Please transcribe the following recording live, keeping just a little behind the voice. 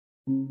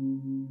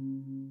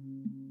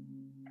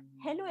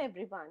Hello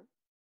everyone,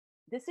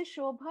 this is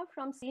Shobha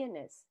from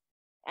CNS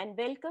and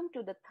welcome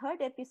to the third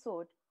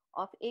episode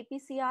of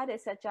APCR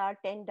SHR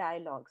 10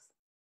 Dialogues,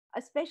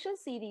 a special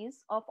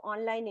series of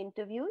online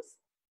interviews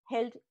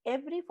held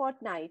every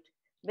fortnight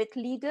with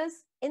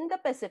leaders in the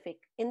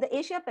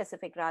Asia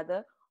Pacific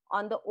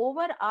on the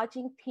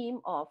overarching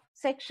theme of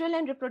sexual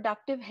and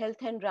reproductive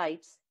health and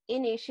rights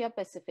in Asia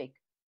Pacific,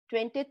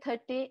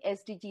 2030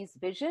 SDGs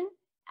vision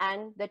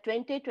and the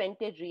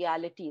 2020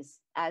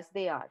 realities as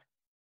they are.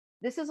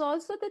 This is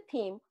also the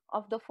theme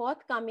of the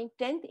forthcoming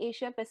 10th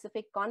Asia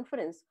Pacific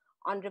Conference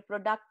on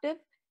Reproductive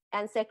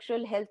and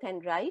Sexual Health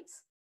and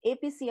Rights,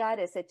 APCR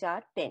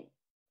SHR 10.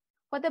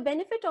 For the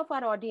benefit of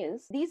our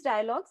audience, these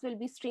dialogues will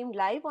be streamed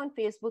live on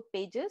Facebook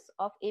pages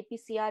of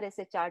APCR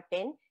SHR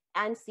 10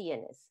 and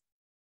CNS.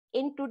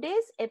 In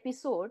today's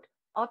episode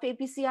of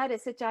APCR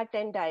SHR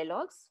 10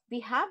 Dialogues, we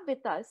have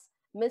with us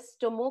Ms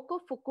TOMOKO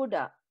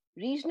FUKUDA,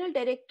 Regional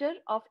Director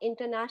of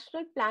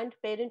International Planned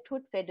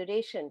Parenthood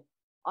Federation,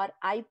 or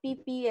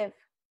IPPF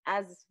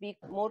as we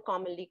more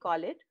commonly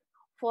call it,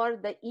 for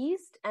the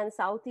East and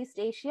Southeast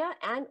Asia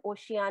and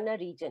Oceania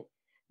region.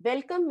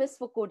 Welcome, Ms.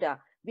 Fukuda.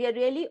 We are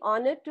really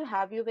honored to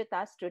have you with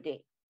us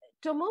today.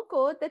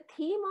 Tomoko, the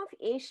theme of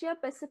Asia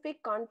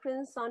Pacific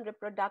Conference on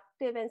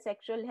Reproductive and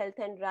Sexual Health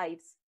and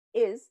Rights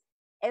is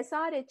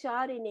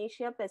SRHR in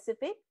Asia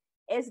Pacific,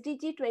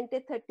 SDG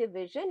 2030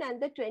 Vision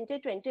and the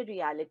 2020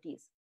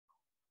 Realities.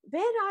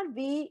 Where are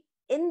we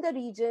in the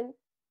region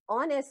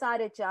on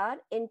SRHR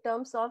in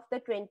terms of the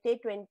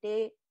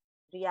 2020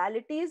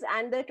 realities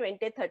and the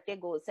 2030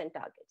 goals and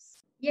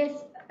targets?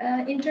 Yes,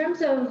 in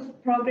terms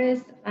of progress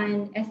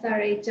on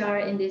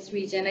SRHR in this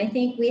region, I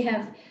think we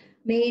have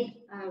made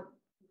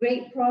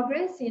great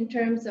progress in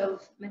terms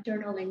of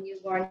maternal and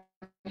newborn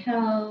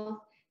health,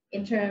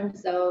 in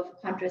terms of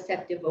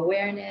contraceptive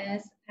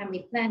awareness,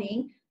 family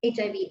planning,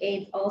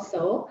 HIV/AIDS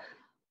also.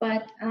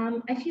 But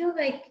I feel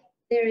like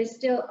there is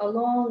still a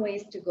long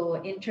ways to go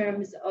in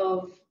terms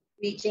of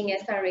reaching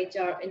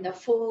SRHR in the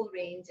full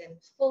range and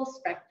full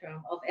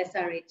spectrum of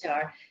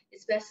SRHR,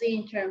 especially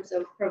in terms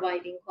of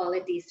providing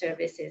quality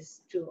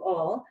services to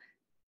all.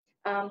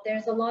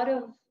 There's a lot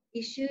of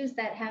issues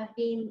that have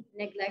been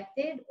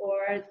neglected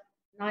or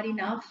not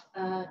enough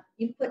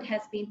input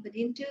has been put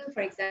into.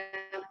 For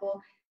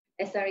example,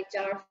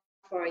 SRHR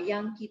for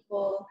young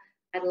people,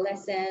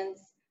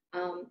 adolescents,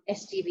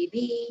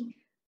 SGBV,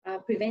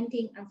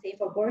 preventing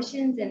unsafe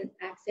abortions and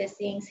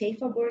accessing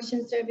safe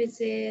abortion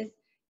services,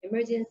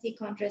 emergency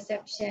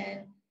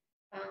contraception,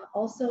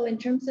 also in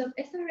terms of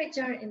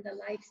SRHR in the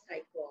life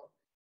cycle,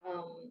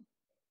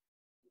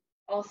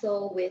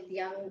 also with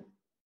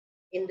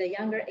in the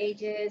younger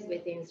ages,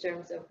 in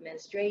terms of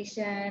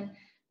menstruation,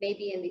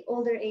 maybe in the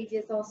older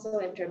ages also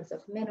in terms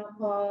of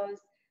menopause,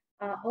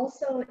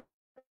 also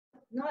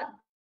not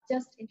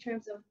just in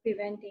terms of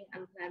preventing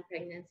unplanned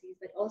pregnancies,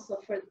 but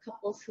also for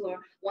couples who are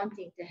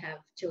wanting to have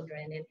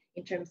children and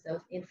in terms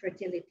of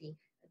infertility.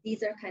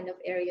 These are kind of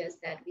areas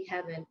that we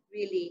haven't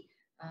really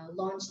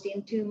launched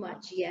into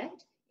much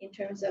yet in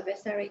terms of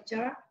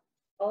SRHR.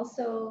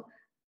 Also,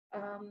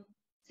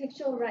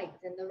 sexual rights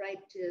and the right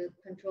to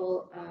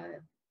control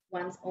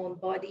one's own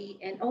body,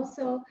 and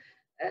also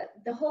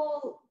the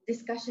whole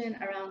discussion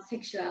around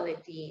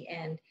sexuality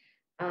and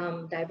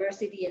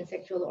diversity and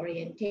sexual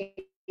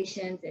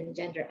orientations and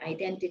gender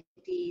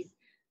identities.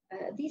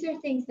 These are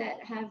things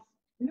that have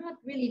not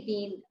really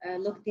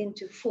been looked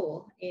into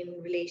full in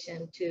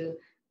relation to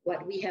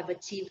what we have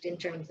achieved in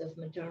terms of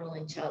maternal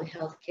and child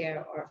health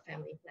care or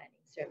family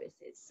planning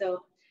services.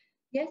 So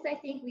yes, I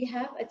think we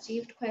have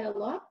achieved quite a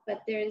lot,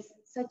 but there is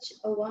such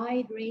a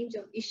wide range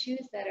of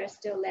issues that are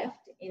still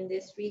left in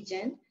this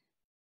region.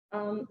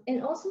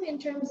 And also in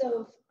terms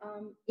of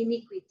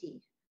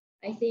inequity,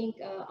 I think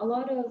a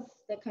lot of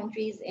the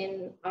countries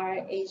in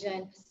our Asia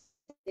and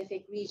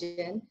Pacific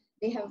region,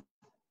 they have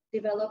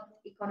developed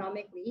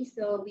economically,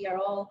 so we are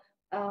all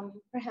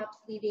perhaps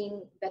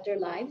leading better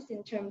lives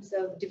in terms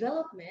of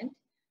development,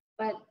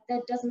 but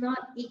that does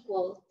not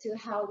equal to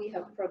how we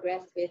have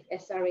progressed with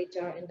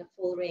SRHR in the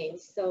full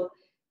range. So,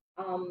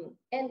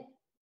 and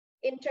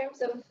in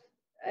terms of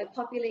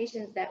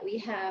populations that we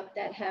have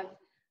that have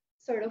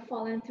sort of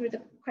fallen through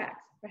the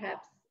cracks,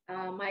 perhaps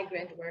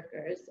migrant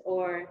workers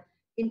or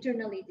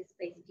internally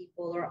displaced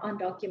people or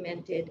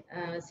undocumented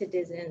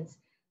citizens,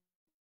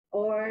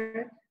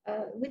 or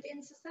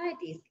within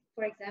societies.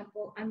 For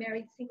example,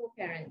 unmarried single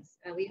parents.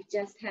 We've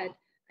just had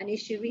an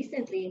issue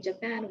recently in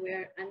Japan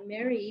where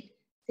unmarried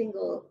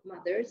single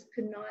mothers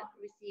could not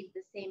receive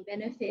the same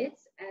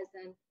benefits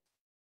as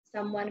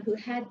someone who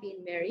had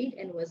been married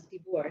and was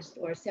divorced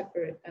or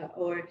separate,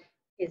 or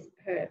his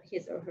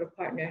or her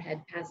partner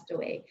had passed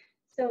away.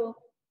 So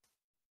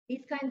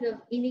these kinds of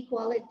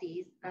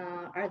inequalities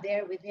are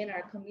there within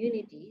our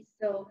communities.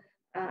 So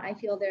I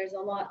feel there's a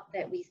lot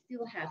that we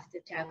still have to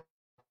tackle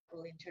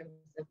in terms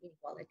of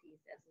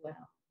inequalities as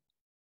well.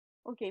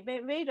 Okay,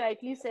 very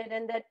rightly said,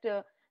 and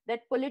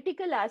that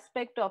political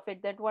aspect of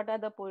it, that what are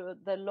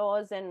the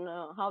laws and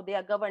how they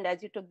are governed,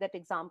 as you took that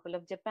example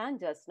of Japan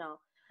just now.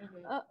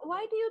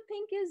 Why do you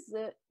think is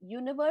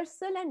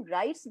universal and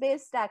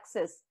rights-based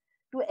access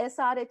to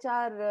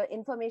SRHR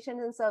information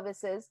and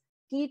services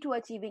key to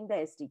achieving the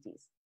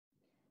SDGs?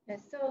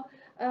 Yes, so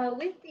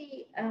with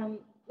the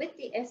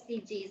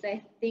SDGs,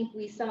 I think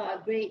we saw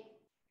a great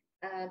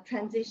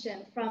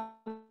transition from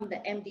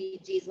the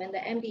MDGs when the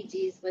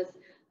MDGs was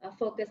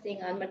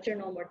focusing on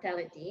maternal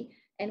mortality.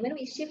 And when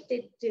we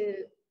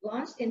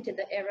launched into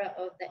the era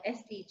of the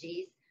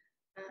SDGs,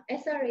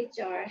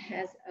 SRHR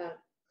has a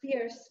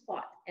clear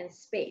spot and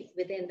space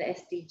within the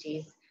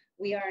SDGs.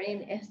 We are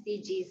in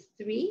SDGs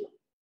 3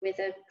 with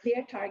a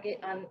clear target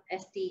on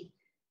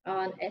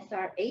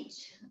SRH,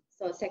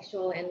 so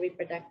sexual and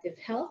reproductive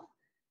health.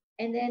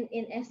 And then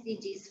in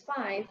SDGs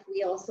 5,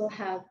 we also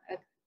have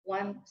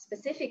one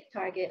specific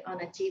target on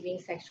achieving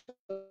sexual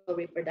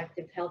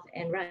reproductive health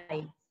and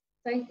rights.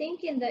 So I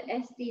think in the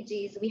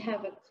SDGs, we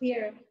have a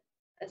clear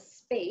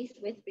space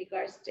with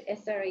regards to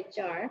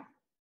SRHR.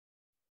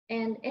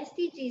 And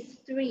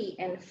SDGs 3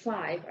 and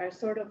 5 are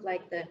sort of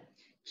like the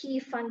key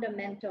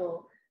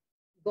fundamental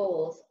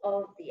goals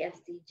of the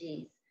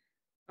SDGs.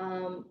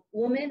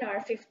 Women are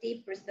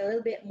 50%, a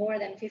little bit more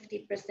than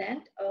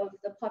 50% of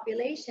the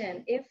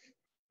population. If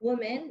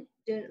women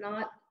do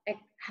not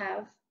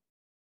have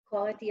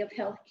quality of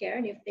health care,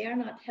 and if they are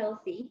not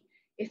healthy,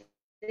 if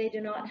they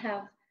do not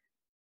have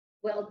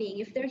well-being,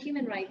 if their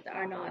human rights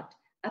are not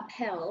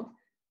upheld,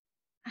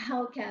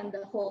 how can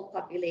the whole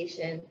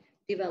population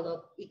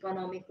develop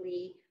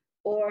economically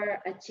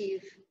or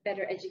achieve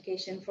better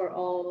education for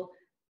all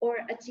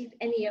or achieve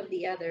any of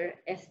the other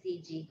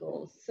SDG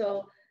goals?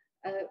 So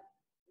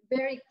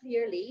very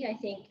clearly, I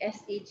think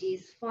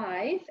SDGs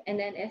 5 and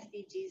then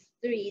SDGs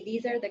 3,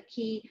 these are the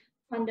key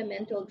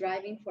fundamental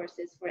driving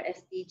forces for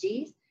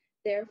SDGs.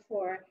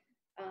 Therefore,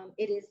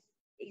 it is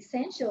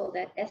essential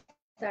that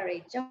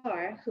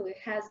SRHR, who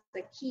has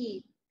the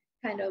key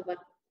kind of a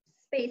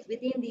space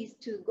within these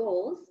two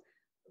goals,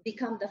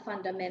 become the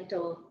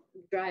fundamental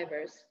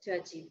drivers to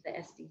achieve the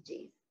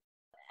SDGs.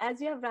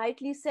 As you have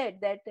rightly said,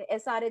 that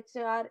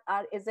SRHR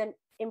is an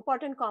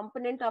important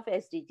component of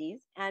SDGs,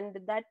 and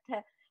that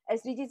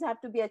SDGs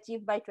have to be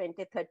achieved by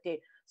 2030.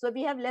 So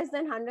we have less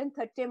than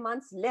 130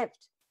 months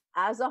left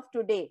as of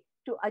today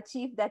to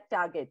achieve that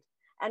target.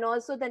 And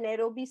also the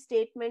Nairobi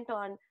statement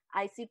on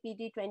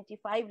ICPD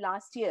 25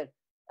 last year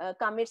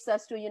commits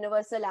us to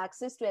universal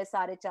access to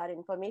SRHR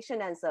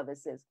information and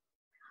services.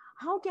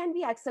 How can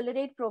we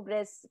accelerate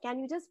progress? Can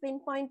you just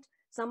pinpoint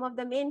some of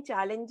the main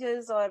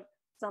challenges or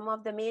some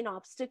of the main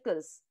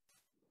obstacles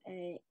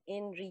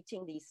in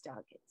reaching these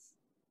targets?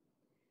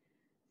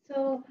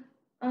 So,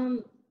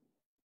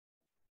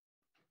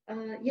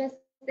 yes,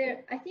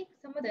 I think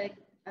some of the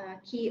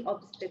key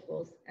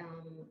obstacles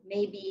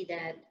may be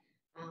that,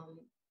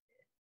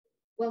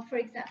 well, for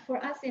example,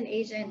 for us in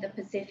Asia and the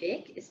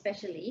Pacific,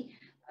 especially,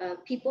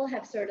 people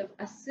have sort of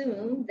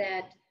assumed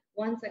that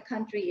once a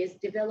country is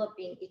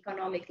developing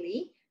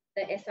economically,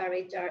 the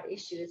SRHR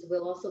issues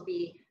will also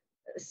be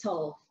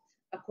solved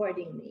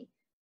accordingly.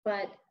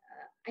 But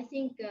I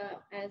think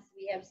as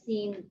we have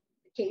seen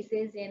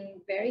cases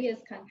in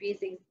various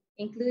countries,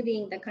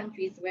 including the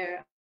countries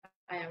where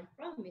I am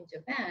from in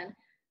Japan,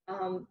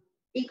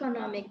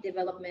 economic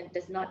development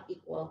does not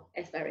equal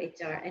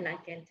SRHR. And I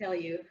can tell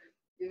you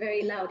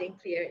very loud and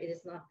clear, it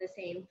is not the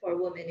same for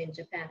women in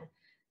Japan.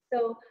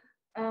 So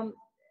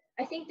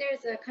I think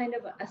there's a kind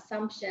of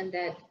assumption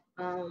that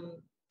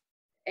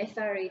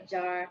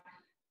SRHR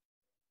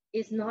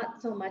is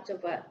not so much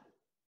of a,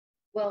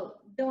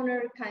 well,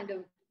 donor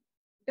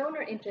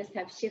interests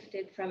have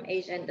shifted from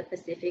Asia and the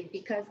Pacific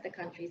because the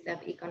countries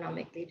have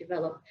economically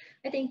developed.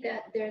 I think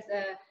that there's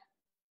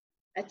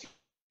a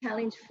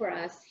challenge for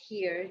us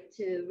here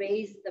to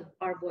raise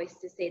our voice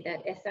to say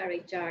that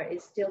SRHR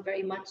is still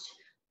very much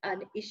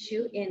an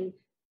issue in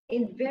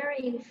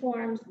varying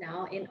forms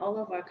now in all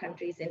of our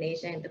countries in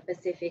Asia and the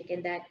Pacific,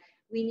 and that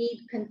we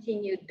need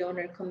continued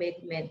donor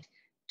commitment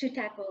to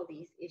tackle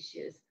these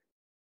issues.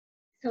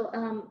 So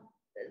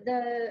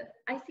the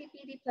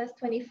ICPD plus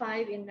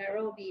 25 in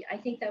Nairobi, I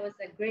think that was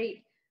a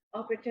great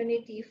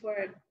opportunity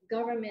for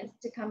governments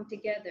to come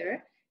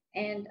together,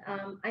 and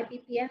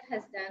IPPF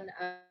has done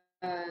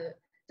a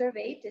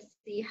survey to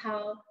see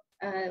how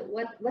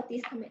what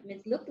these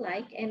commitments look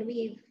like, and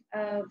we've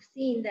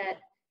seen that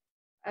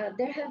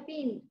there have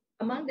been,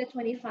 among the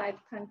 25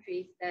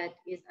 countries that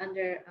is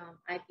under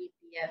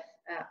IPPF,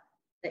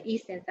 the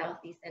East and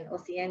Southeast and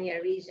Oceania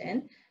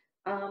region,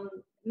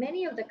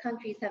 many of the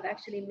countries have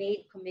actually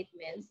made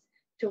commitments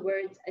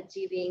towards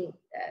achieving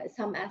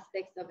some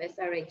aspects of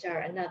SRHR or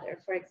another.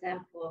 For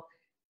example,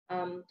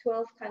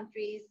 12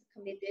 countries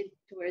committed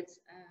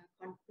towards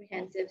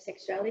comprehensive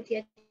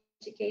sexuality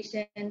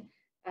education,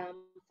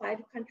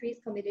 5 countries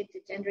committed to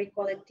gender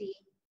equality,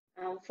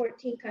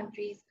 14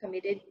 countries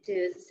committed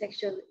to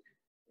sexual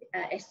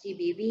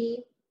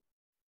SGBV,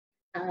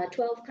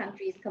 12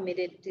 countries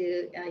committed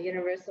to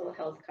universal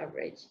health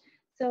coverage.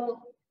 So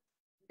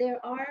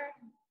there are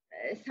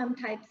some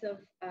types of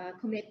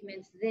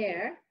commitments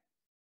there.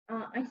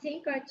 I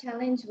think our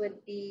challenge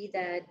would be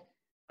that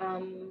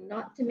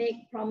not to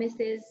make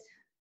promises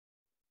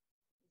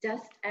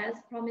just as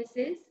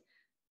promises?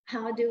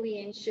 How do we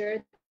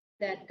ensure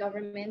that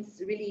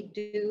governments really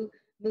do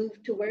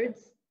move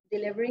towards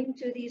delivering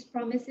to these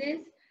promises?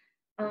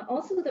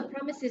 Also, the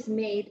promises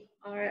made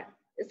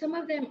some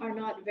of them are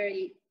not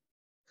very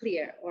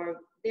clear, or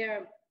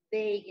they're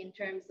vague in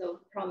terms of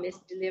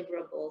promised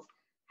deliverables.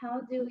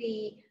 How do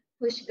we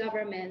push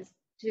governments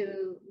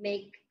to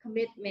make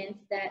commitments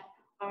that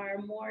are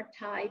more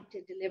tied to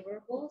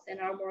deliverables and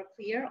are more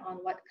clear on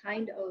what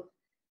kind of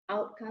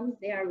outcomes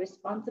they are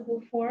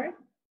responsible for?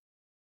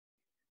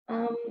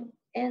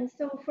 And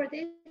so for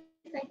this,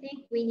 I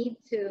think we need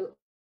to,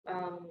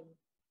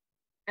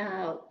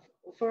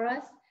 for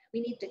us,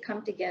 we need to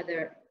come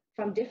together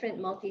from different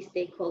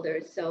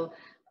multi-stakeholders. So,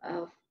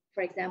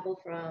 for example,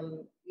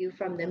 from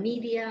the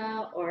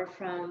media, or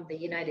from the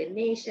United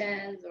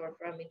Nations, or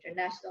from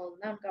international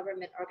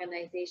non-government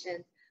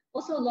organizations,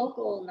 also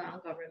local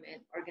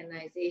non-government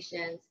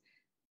organizations,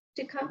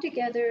 to come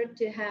together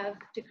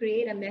to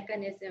create a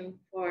mechanism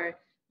for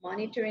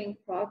monitoring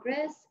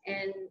progress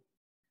and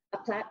a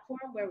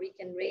platform where we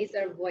can raise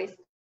our voice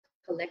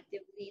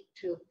collectively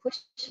to push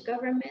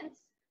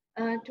governments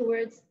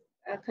towards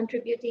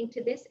contributing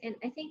to this. And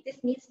I think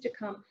this needs to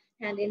come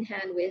hand in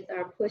hand with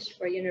our push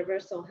for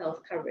universal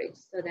health coverage,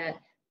 so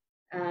that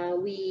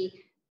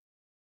we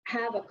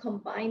have a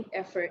combined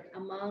effort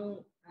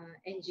among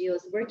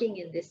NGOs working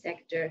in this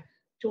sector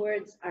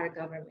towards our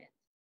government.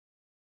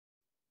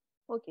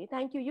 Okay,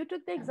 thank you. You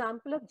took the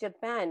example of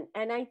Japan,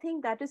 and I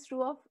think that is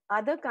true of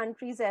other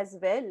countries as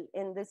well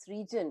in this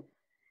region,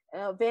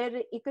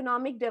 where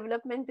economic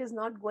development is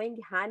not going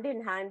hand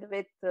in hand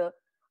with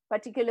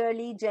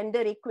particularly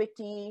gender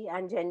equity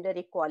and gender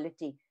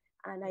equality.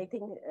 And I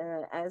think,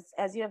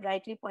 as you have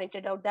rightly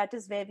pointed out, that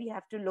is where we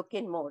have to look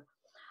in more.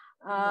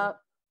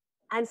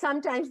 And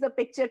sometimes the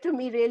picture to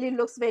me really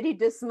looks very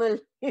dismal,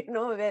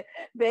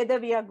 whether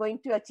we are going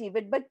to achieve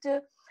it. But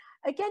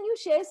can you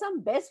share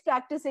some best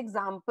practice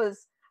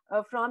examples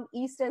from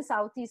East and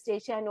Southeast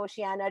Asia and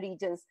Oceania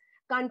regions,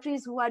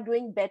 countries who are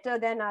doing better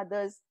than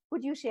others?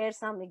 Could you share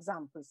some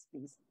examples,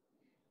 please?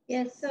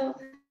 Yes, so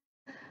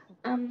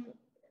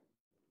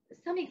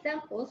some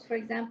examples, for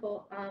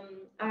example,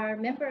 our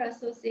member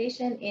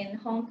association in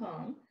Hong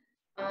Kong,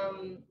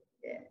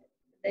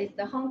 there's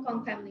the Hong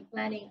Kong Family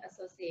Planning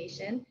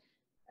Association.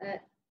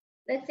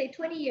 Let's say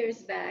 20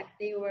 years back,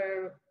 they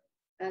were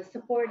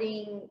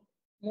supporting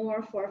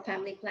more for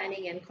family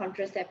planning and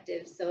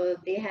contraceptives. So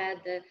they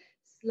had the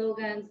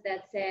slogans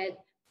that said,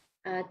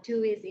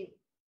 two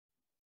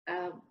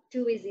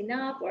is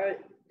enough, or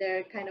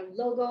their kind of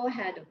logo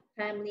had a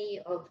family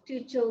of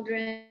 2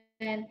 children.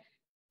 And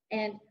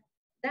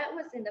that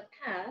was in the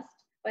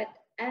past, but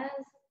as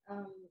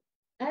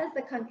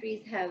the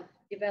countries have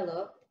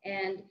developed,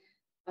 and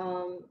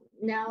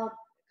now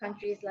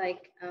countries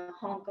like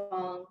Hong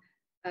Kong,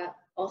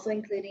 also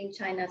including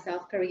China,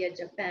 South Korea,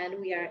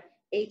 Japan, we are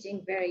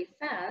aging very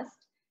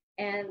fast,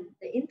 and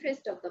the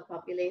interest of the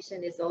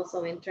population is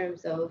also in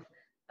terms of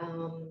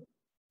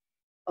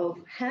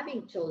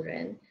having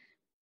children.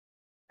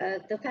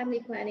 The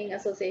Family Planning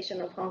Association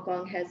of Hong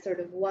Kong has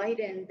sort of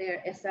widened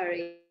their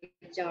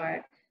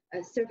SRHR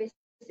services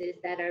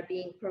that are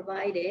being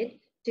provided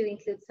to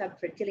include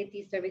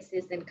sub-fertility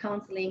services and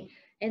counseling,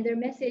 and their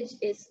message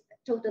is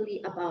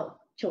totally about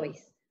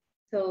choice.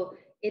 So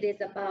it is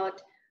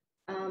about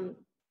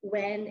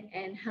when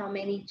and how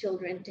many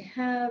children to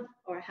have,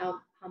 or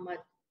how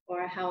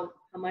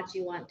much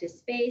you want to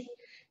space,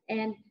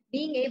 and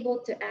being able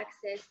to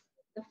access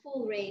the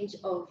full range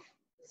of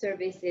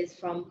services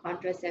from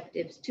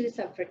contraceptives to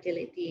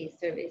sub-fertility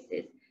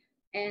services,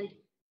 and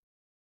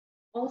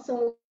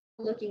also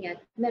looking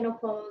at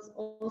menopause,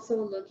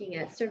 also looking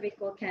at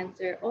cervical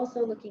cancer,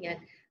 also looking at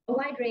a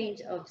wide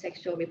range of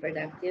sexual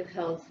reproductive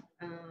health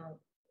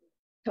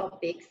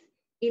topics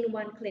in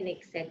one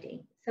clinic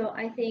setting. So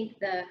I think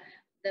the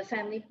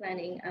Family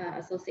Planning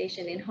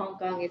Association in Hong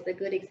Kong is a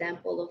good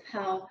example of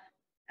how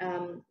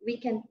we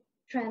can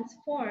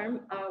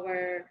transform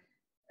our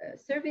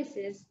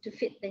services to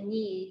fit the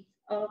needs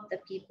of the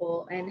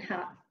people, and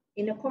how,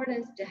 in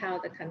accordance to how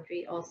the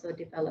country also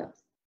develops.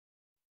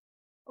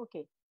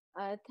 Okay,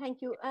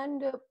 thank you.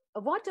 And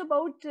what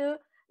about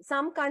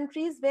some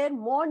countries where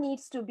more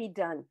needs to be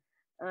done?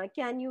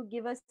 Can you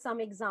give us some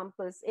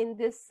examples in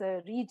this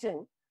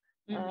region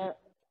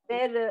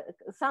where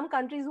some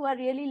countries who are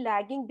really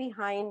lagging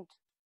behind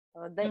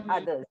the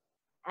others,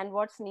 and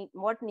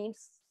what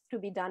needs to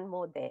be done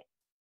more there?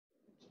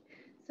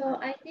 So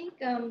I think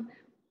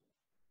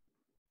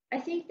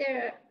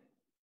there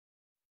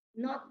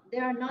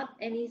are not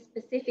any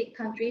specific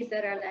countries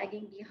that are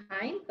lagging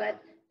behind,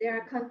 but there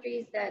are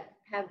countries that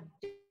have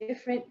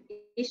different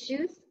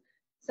issues.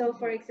 So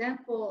for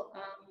example,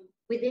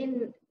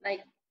 within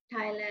like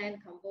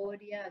Thailand,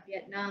 Cambodia,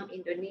 Vietnam,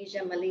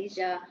 Indonesia,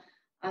 Malaysia,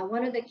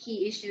 one of the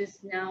key issues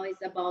now is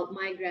about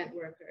migrant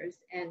workers,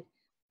 and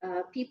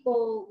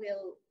people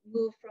will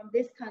move from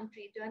this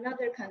country to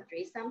another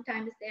country.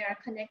 Sometimes they are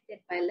connected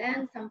by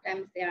land,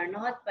 sometimes they are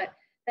not, but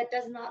that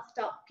does not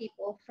stop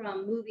people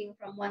from moving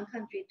from one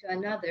country to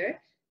another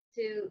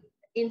to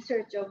in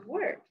search of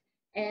work,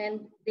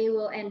 and they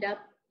will end up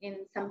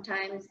in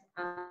sometimes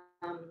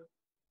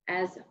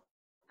as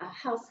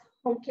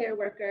home care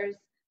workers.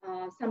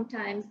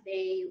 Sometimes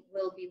they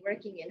will be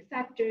working in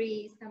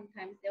factories.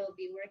 Sometimes they will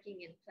be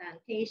working in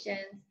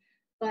plantations.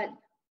 But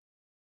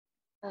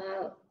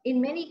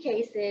in many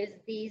cases,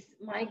 these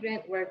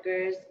migrant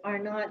workers are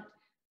not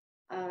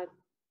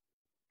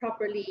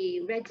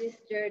properly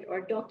registered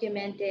or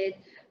documented.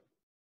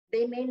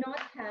 They may not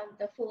have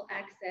the full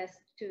access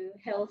to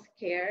health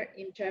care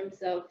in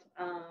terms of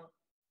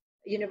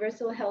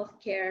universal health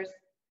care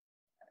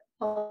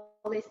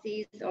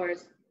policies or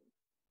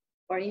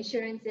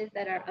insurances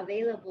that are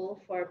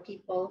available for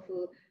people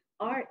who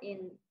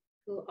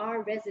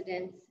are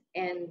residents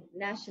and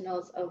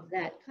nationals of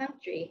that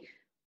country.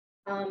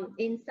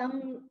 In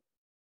some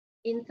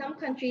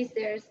countries,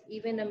 there's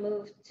even a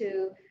move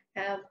to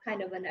have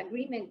kind of an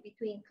agreement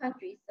between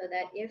countries so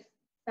that if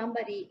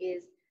somebody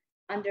is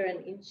under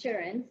an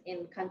insurance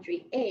in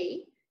country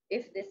A,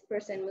 if this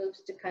person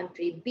moves to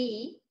country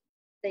B,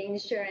 the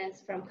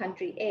insurance from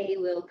country A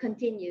will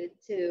continue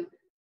to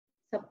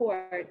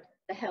support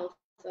the health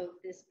of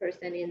this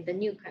person in the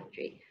new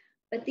country.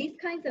 But these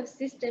kinds of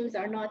systems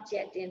are not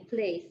yet in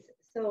place.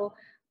 So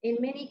in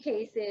many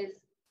cases,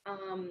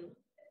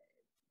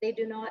 they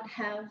do not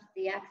have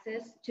the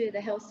access to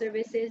the health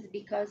services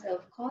because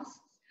of costs.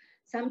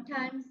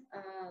 Sometimes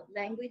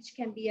language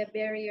can be a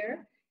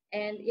barrier.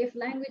 And if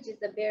language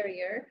is a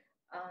barrier,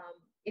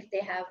 if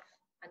they have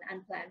an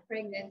unplanned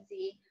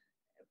pregnancy,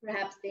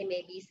 perhaps they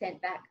may be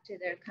sent back to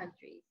their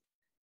countries.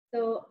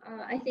 So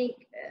I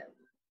think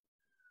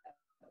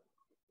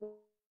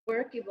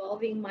work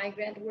involving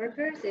migrant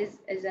workers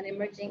is an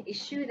emerging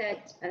issue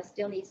that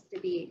still needs to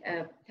be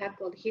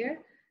tackled here.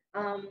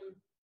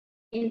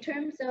 In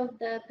terms of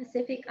the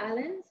Pacific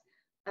Islands,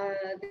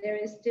 there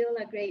is still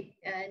a great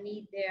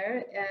need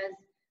there,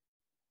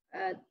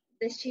 as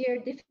the sheer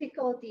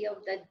difficulty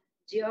of the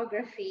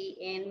geography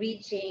in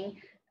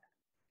reaching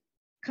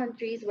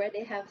countries where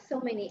they have so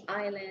many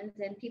islands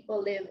and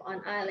people live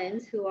on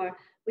islands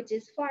which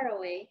is far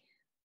away.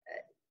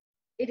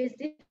 It is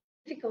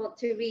difficult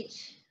to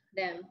reach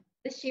them.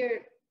 The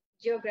sheer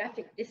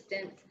geographic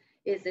distance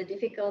is a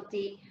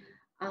difficulty.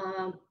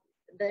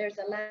 There's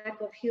a lack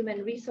of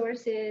human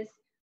resources.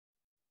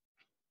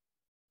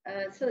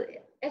 So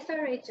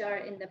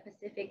SRHR in the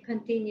Pacific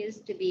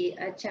continues to be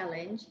a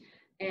challenge,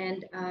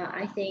 and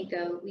I think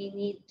we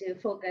need to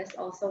focus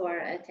also our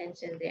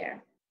attention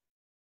there.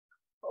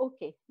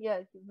 Okay, yeah,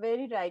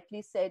 very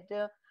rightly said.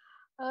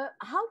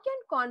 How can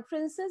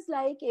conferences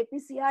like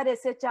APCR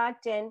SHR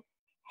 10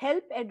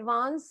 help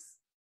advance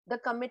the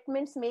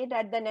commitments made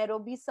at the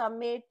Nairobi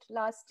Summit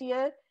last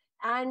year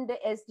and the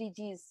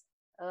SDGs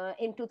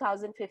in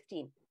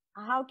 2015?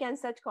 How can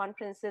such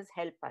conferences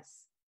help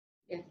us?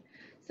 Yes,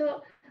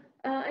 so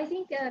I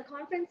think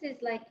conferences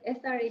like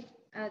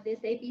this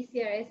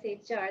APCR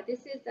SHR,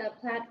 this is a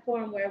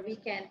platform where we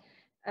can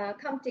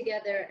come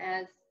together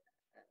as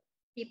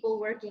people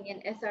working in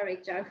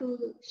SRHR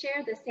who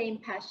share the same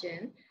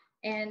passion,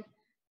 and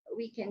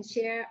we can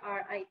share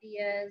our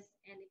ideas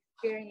and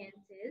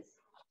experiences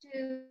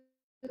to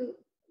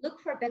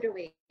look for better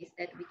ways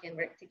that we can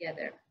work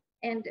together.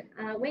 And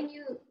when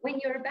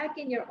you're back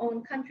in your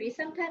own country,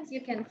 sometimes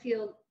you can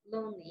feel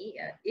lonely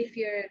if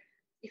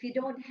you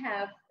don't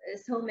have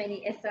so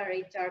many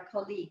SRHR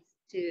colleagues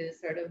to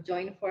sort of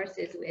join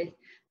forces with.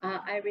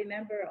 I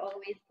remember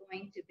always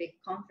going to big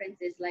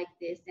conferences like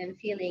this and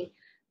feeling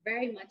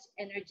very much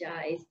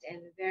energized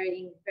and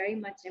very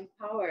much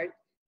empowered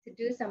to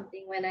do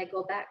something when I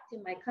go back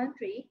to my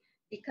country,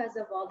 because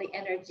of all the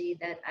energy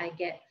that I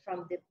get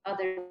from the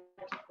other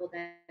people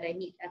that I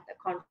meet at the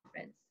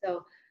conference.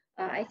 So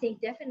I think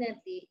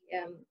definitely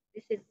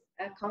this is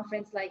a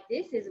conference like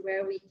this is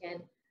where we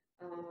can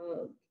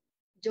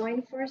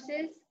join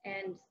forces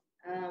and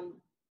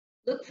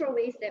look for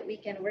ways that we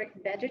can work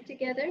better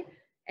together,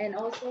 and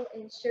also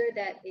ensure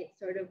that it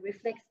sort of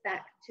reflects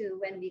back to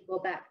when we go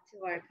back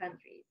to our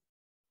countries.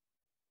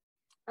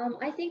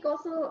 I think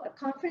also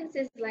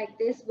conferences like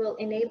this will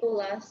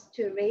enable us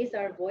to raise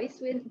our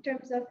voice in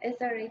terms of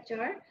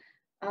SRHR.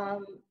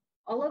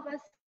 All of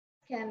us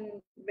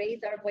can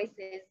raise our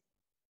voices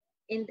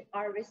in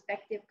our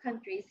respective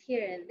countries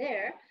here and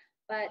there,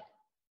 but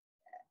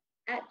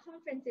at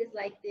conferences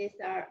like this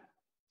are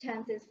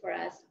chances for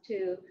us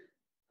to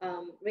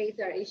raise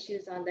our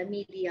issues on the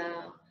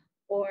media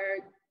or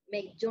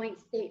make joint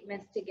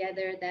statements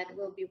together that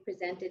will be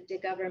presented to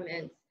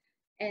governments.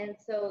 And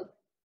so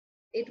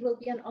it will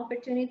be an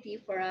opportunity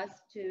for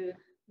us to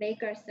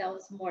make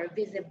ourselves more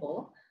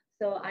visible.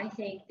 So I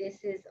think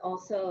this is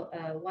also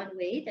one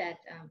way that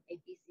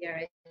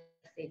APCR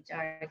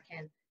SHR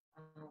can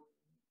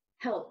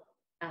help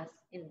us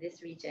in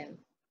this region.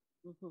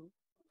 Mm-hmm.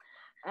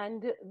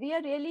 And we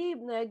are really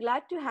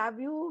glad to have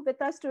you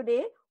with us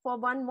today for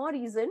one more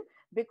reason,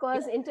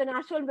 because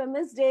International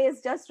Women's Day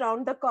is just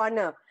around the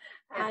corner.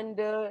 Yeah.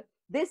 And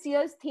this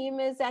year's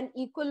theme is an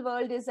equal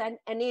world is an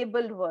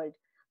enabled world.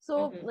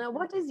 So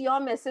what is your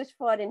message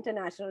for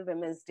International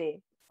Women's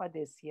Day for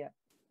this year?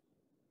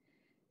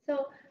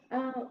 So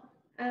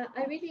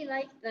I really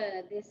like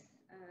this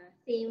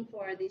theme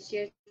for this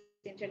year's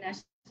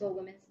International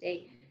Women's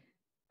Day.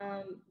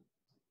 Um,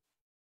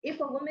 if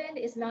a woman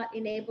is not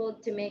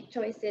enabled to make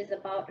choices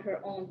about her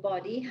own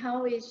body,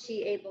 how is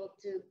she able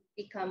to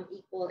become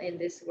equal in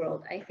this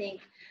world? I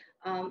think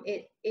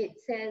it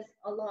says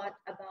a lot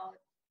about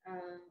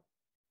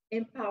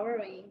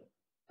empowering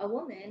a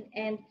woman.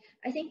 And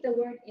I think the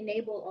word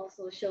enable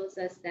also shows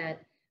us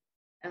that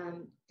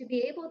to be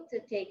able to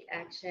take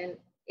action,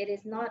 it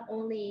is not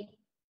only,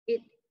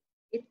 it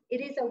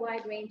is a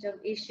wide range of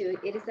issues.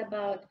 It is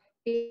about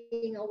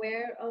being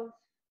aware of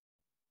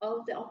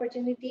the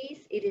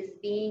opportunities. It is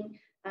being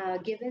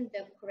given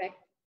the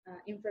correct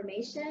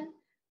information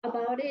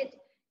about it.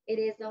 It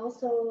is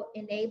also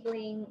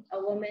enabling a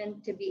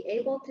woman to be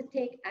able to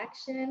take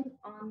action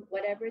on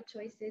whatever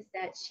choices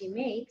that she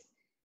makes.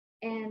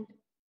 And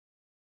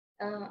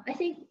I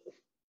think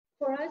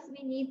for us,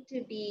 we need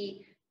to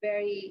be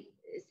very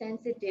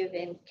sensitive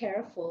and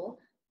careful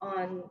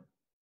on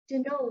to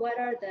know what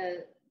are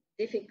the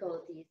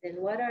difficulties and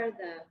what are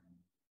the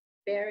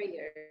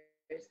barriers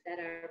that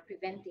are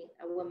preventing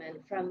a woman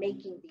from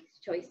making these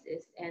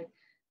choices. And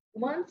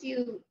once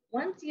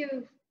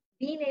you've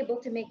been able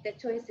to make the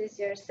choices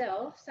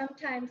yourself,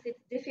 sometimes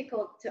it's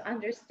difficult to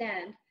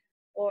understand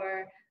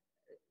or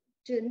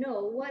to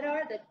know what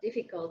are the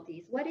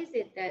difficulties. What is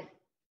it that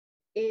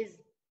is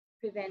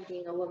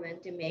preventing a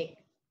woman to make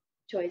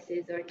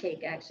choices or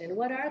take action?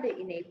 What are the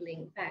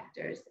enabling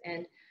factors?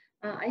 And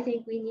I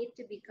think we need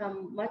to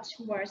become much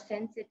more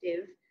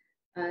sensitive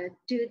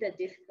to the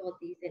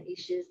difficulties and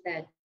issues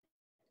that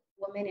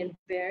women in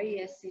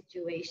various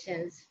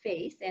situations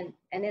face. And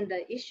then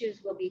the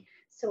issues will be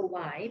so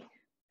wide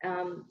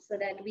so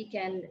that we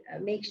can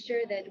make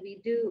sure that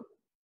we do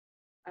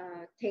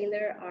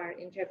tailor our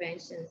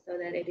interventions so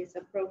that it is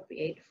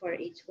appropriate for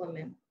each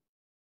woman.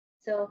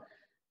 So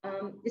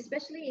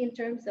especially in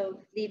terms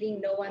of leaving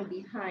no one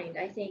behind,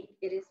 I think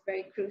it is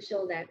very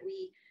crucial that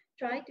we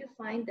try to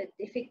find the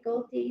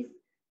difficulties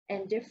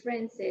and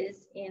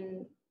differences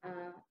in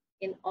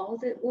all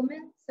the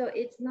women. So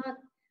it's not,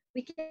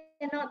 we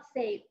cannot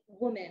say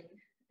women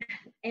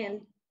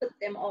and put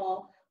them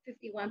all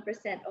 51%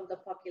 of the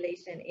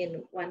population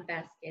in one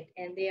basket,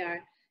 and they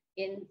are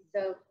in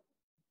the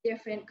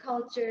different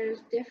cultures,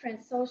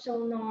 different social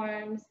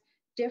norms,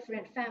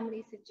 different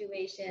family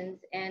situations,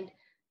 and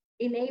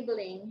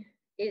enabling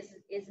is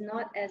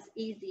not as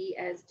easy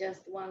as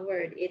just one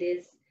word. It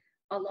is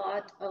a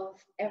lot of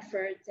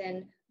efforts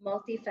and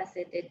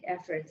multifaceted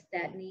efforts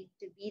that need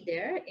to be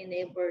there in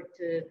order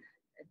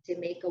to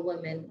make a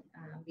woman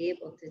be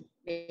able to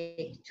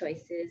make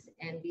choices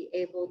and be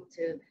able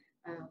to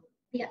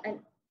be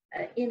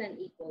in an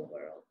equal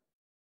world.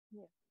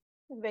 Yeah,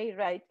 very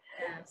right.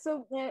 Yeah.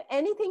 So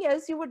anything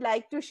else you would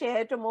like to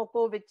share,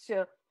 Tomoko, which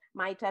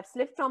might have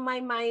slipped from my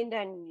mind,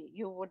 and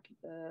you would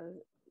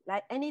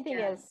like anything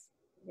Yeah. else?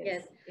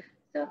 Yes.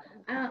 So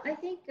I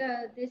think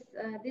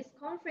this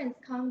conference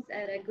comes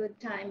at a good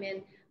time,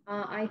 and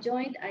I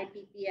joined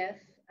IPPF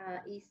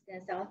East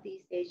and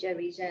Southeast Asia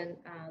region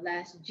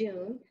last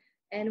June,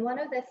 and one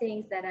of the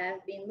things that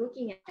I've been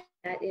looking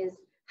at is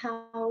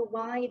how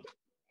wide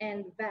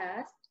and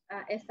vast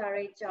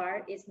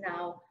SRHR is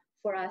now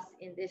for us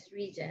in this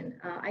region.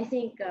 I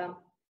think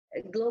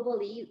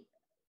globally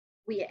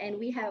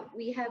we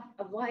have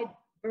a wide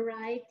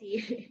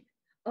variety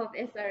of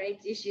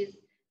SRH issues,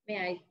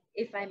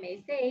 if I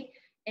may say,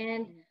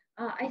 and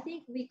I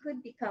think we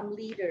could become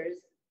leaders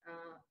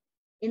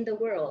in the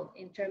world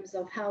in terms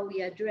of how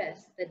we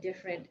address the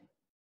different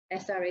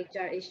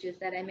SRHR issues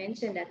that I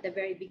mentioned at the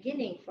very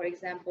beginning. For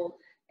example,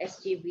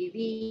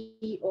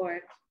 SGBV or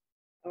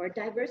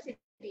diversity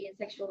in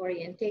sexual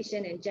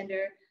orientation and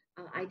gender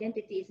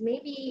identities.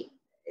 Maybe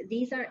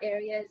these are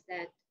areas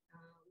that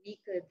we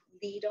could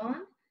lead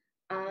on.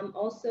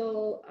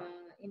 Also,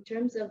 in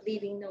terms of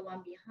leaving no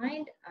one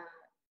behind,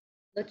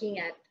 looking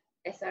at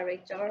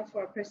SRHR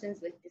for persons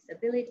with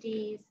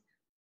disabilities,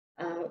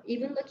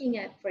 even looking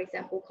at, for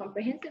example,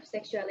 comprehensive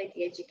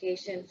sexuality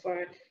education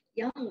for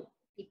young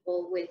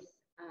people with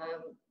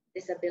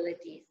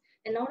disabilities,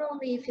 and not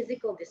only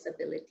physical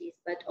disabilities,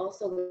 but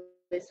also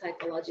with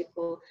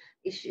psychological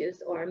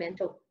issues or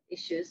mental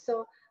issues.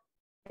 So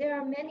there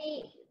are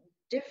many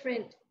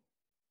different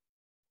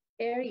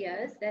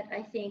areas that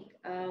I think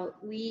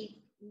we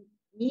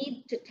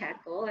need to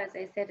tackle, as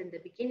I said in the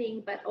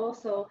beginning, but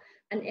also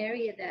an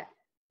area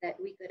that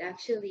we could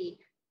actually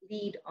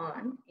lead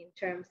on in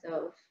terms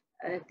of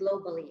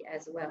globally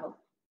as well.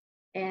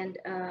 And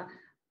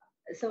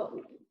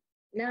so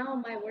now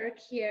my work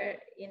here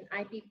in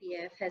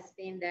IPPF has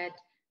been that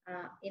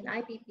in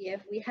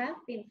IPPF, we have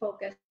been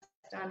focused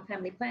on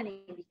family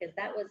planning because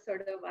that was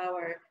sort of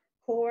our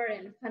core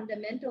and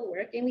fundamental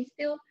work. And we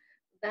still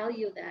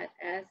value that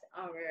as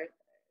our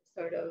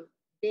sort of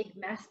big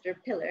master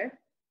pillar.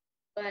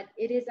 But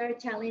it is our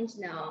challenge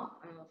now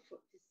to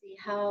see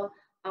how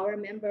our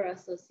member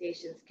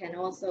associations can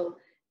also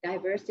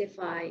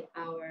diversify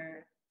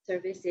our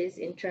services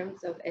in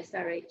terms of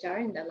SRHR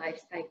in the life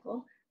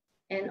cycle.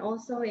 and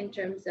also in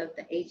terms of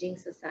the aging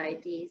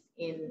societies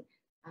in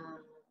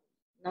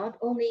not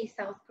only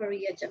South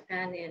Korea,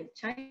 Japan, and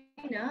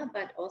China,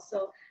 but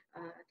also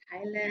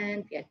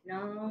Thailand,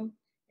 Vietnam,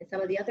 and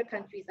some of the other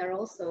countries are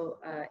also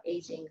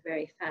aging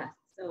very fast.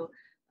 So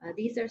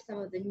these are some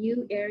of the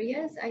new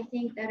areas I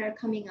think that are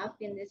coming up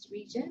in this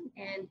region.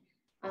 And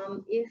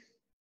if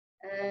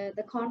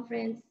the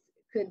conference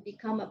could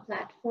become a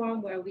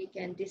platform where we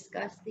can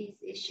discuss these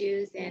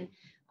issues and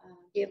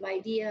give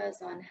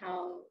ideas on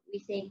how we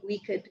think we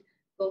could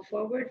go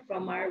forward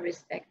from our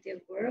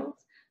respective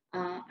worlds,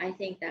 I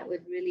think that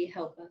would really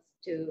help us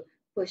to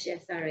push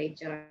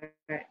SRHR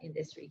in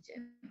this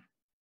region.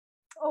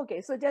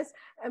 Okay, so just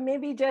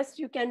maybe just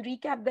you can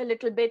recap the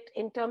little bit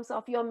in terms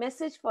of your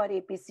message for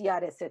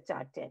APCR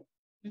SHR 10.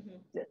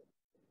 Mm-hmm.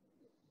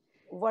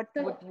 What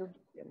would you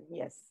do?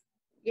 Yes.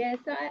 Yeah,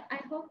 so I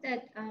hope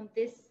that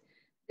this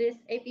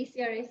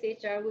APCR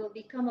SHR will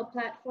become a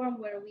platform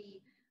where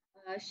we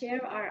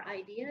share our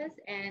ideas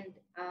and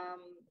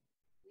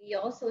we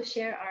also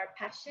share our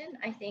passion.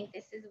 I think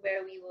this is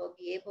where we will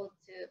be able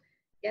to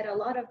get a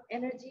lot of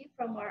energy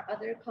from our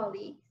other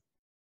colleagues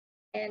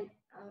and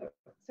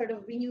sort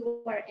of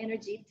renew our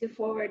energy to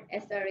forward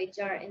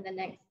SRHR in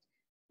the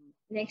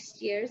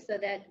next year, so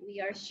that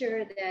we are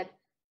sure that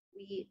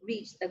we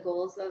reach the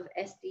goals of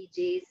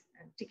SDGs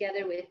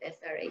together with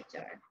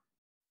SRHR.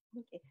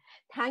 Okay,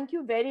 thank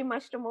you very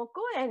much,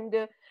 Tomoko.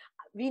 And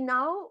we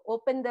now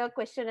open the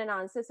question and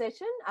answer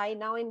session. I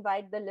now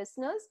invite the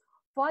listeners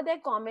for their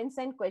comments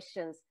and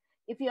questions.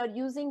 If you are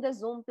using the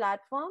Zoom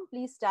platform,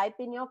 please type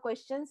in your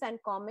questions and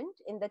comment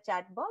in the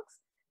chat box,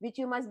 which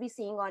you must be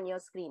seeing on your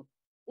screen.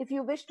 If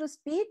you wish to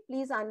speak,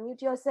 please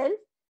unmute yourself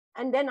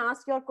and then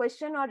ask your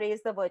question or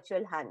raise the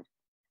virtual hand.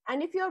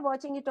 And if you're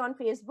watching it on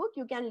Facebook,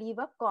 you can leave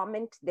a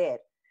comment there.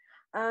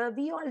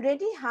 We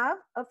already have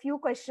a few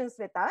questions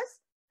with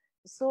us.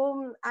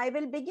 So I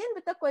will begin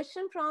with a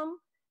question from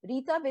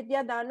Rita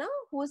Vidyadana,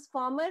 who is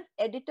former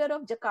editor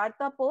of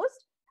Jakarta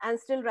Post and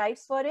still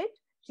writes for it.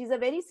 She's a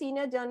very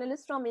senior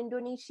journalist from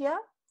Indonesia,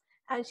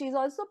 and she's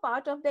also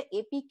part of the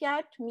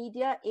APCAT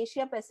Media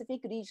Asia Pacific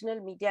Regional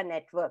Media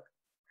Network.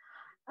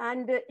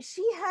 And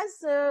she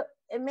has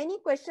many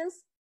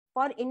questions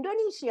for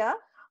Indonesia,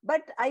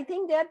 but I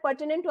think they are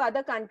pertinent to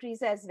other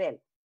countries as well.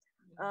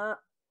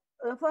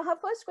 For her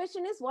first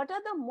question is, what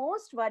are the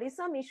most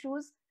worrisome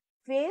issues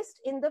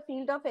faced in the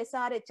field of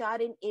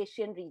SRHR in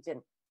Asian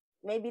region?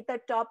 Maybe the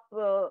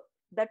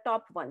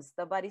top ones,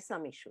 the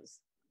worrisome issues.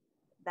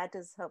 That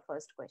is her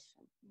first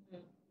question.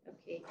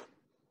 Okay.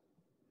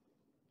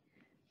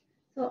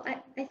 So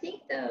I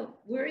think the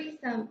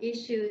worrisome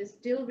issue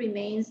still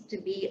remains to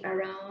be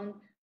around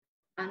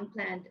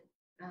unplanned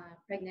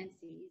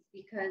pregnancies,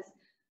 because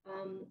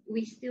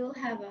we still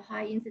have a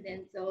high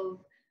incidence of,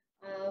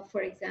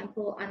 for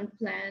example,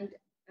 unplanned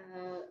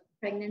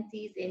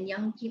pregnancies in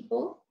young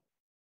people.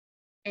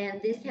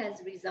 And this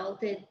has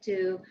resulted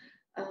to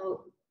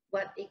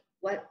what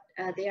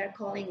they are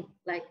calling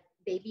like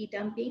baby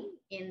dumping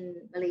in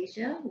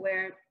Malaysia,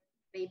 where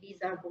babies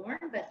are born,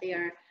 but they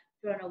are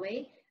thrown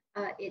away.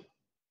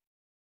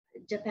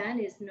 Japan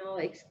is no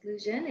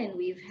exclusion, and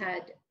we've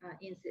had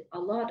a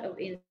lot of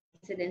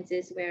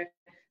incidences where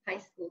high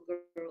school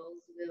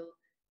girls will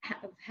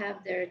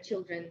have their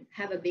children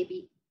have a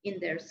baby in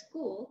their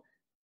school,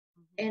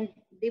 and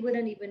they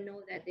wouldn't even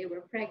know that they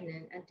were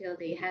pregnant until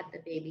they had the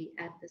baby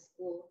at the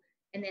school,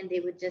 and then they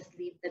would just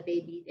leave the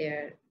baby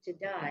there to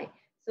die.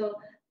 So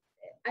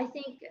I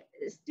think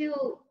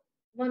still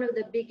one of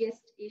the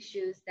biggest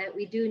issues that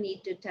we do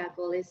need to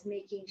tackle is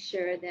making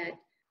sure that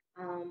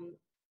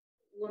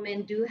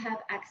women do have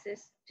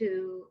access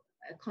to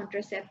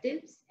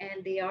contraceptives,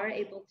 and they are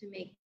able to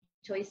make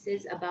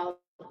choices about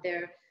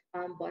their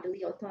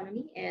bodily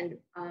autonomy and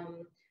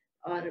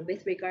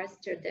with regards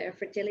to their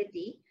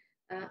fertility.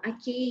 A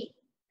key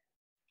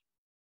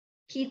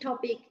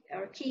topic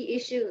or key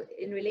issue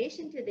in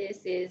relation to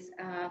this is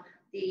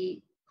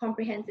the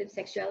comprehensive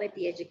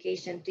sexuality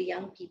education to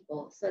young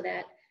people, so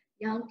that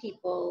young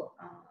people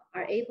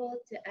are able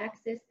to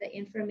access the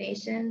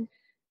information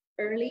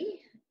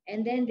early,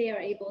 and then they are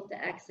able to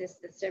access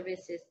the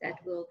services that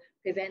will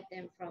prevent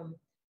them from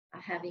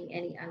having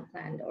any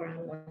unplanned or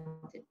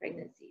unwanted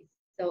pregnancies.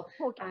 So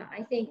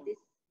I think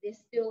this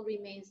still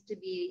remains to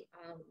be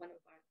one of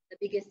the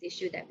biggest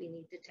issue that we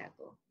need to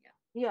tackle.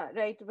 Yeah,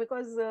 right.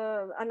 Because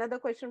another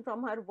question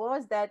from her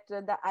was that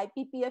the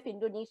IPPF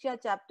Indonesia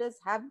chapters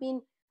have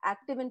been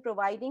active in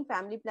providing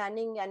family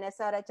planning and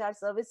SRHR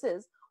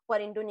services for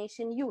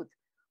Indonesian youth.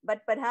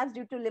 But perhaps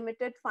due to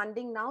limited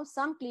funding now,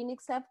 some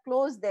clinics have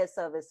closed their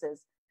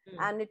services.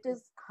 And it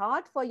is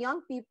hard for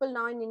young people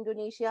now in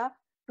Indonesia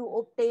to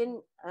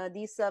obtain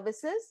these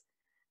services.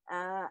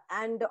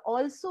 And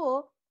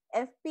also,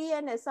 FP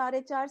and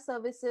SRHR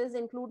services,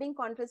 including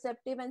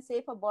contraceptive and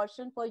safe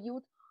abortion for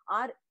youth,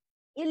 are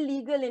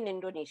illegal in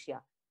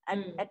Indonesia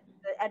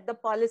at the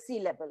policy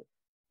level.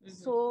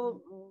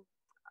 So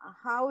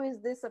how is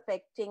this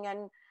affecting,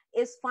 and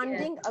is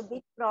funding a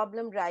big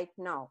problem right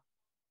now?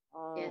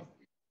 Yes.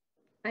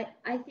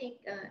 I think,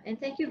 and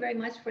thank you very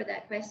much for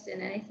that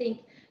question. And I think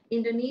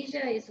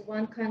Indonesia is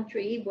one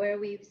country where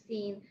we've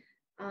seen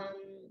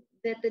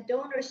that the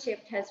donor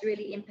shift has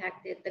really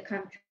impacted the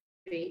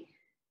country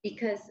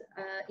because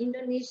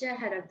Indonesia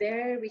had a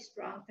very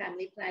strong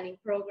family planning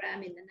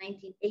program in the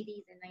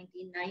 1980s and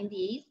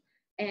 1990s.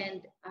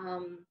 And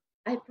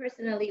I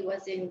personally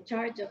was in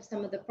charge of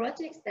some of the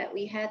projects that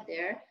we had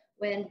there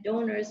when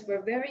donors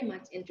were very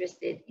much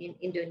interested in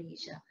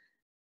Indonesia.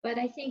 But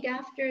I think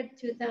after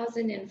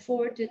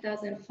 2004,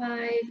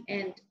 2005,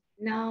 and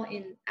now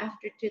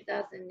after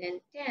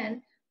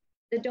 2010,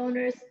 the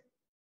donors'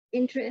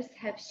 interests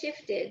have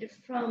shifted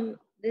from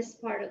this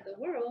part of the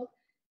world.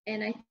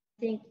 And I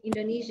think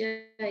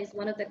Indonesia is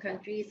one of the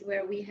countries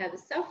where we have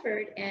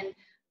suffered, and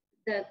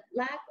the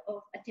lack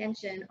of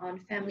attention on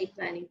family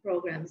planning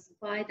programs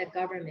by the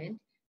government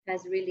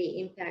has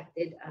really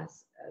impacted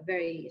us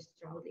very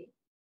strongly.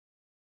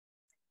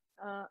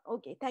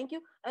 Okay, thank you.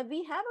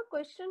 We have a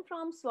question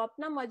from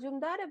Swapna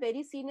Majumdar, a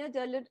very senior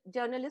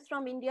journalist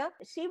from India.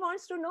 She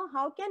wants to know,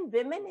 how can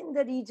women in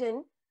the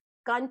region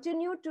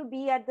continue to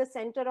be at the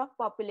center of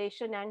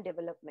population and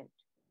development?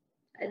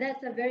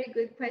 That's a very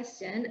good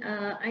question.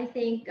 I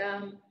think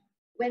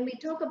when we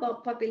talk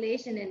about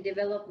population and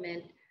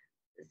development,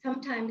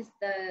 sometimes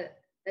the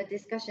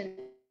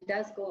discussion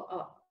does go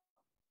up,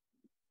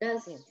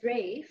 does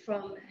stray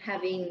from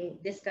having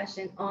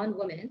discussion on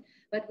women,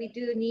 but we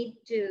do need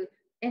to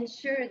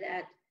ensure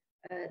that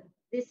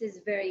this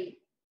is very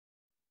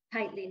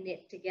tightly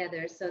knit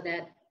together so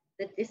that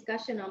the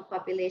discussion on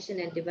population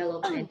and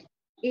development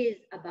is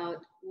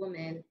about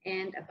women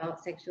and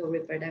about sexual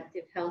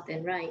reproductive health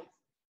and rights.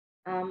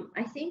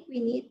 I think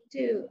we need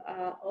to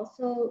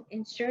also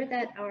ensure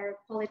that our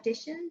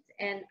politicians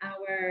and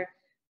our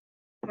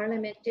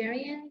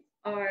parliamentarians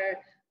are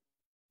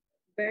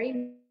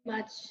very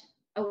much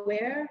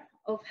aware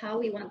of how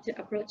we want to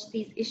approach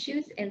these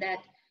issues, and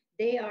that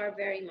they are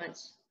very much,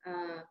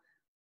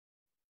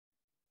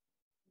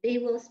 they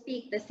will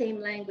speak the same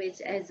language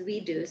as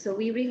we do. So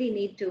we really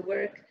need to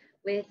work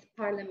with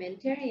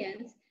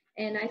parliamentarians,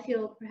 and I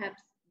feel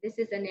perhaps this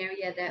is an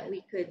area that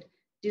we could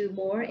do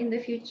more in the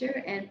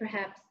future, and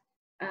perhaps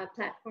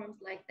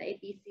platforms like the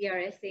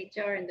ESEAOR,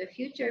 SRHR in the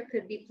future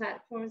could be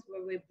platforms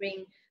where we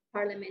bring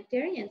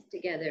parliamentarians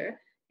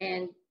together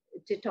and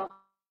to talk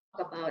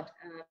about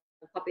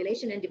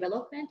population and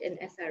development and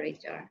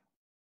SRHR.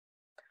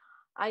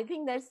 I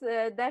think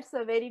that's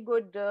a very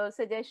good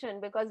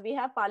suggestion, because we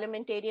have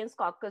parliamentarians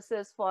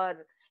caucuses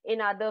in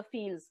other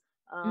fields,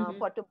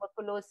 for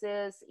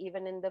tuberculosis,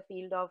 even in the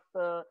field of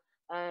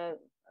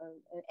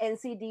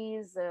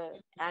NCDs,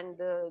 and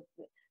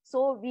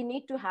so we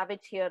need to have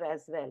it here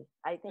as well.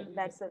 I think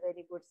that's a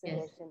very good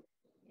suggestion.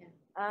 Yes.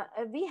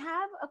 Yeah. We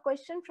have a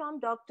question from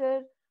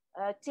Dr.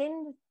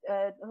 Chen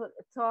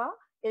Thaw,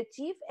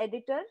 Chief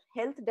Editor,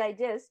 Health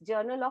Digest,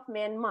 Journal of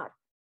Myanmar.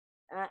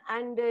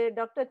 And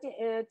Dr.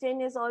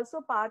 Chen is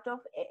also part of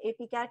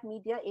APCAT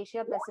Media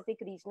Asia Pacific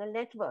Regional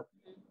Network.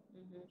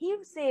 He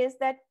says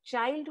that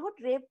childhood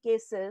rape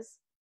cases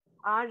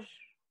are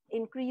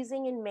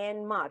increasing in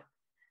Myanmar.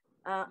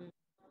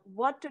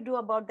 What to do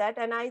about that?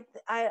 And I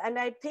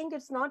think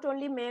it's not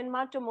only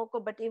Myanmar, Tomoko,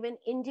 but even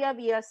India,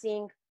 we are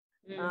seeing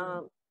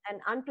an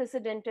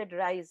unprecedented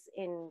rise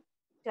in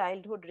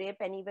childhood rape,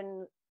 and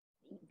even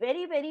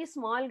very, very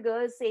small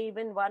girls, say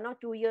even 1 or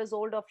 2 years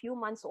old or few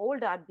months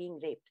old, are being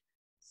raped.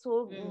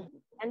 So,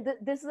 and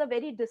this is a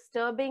very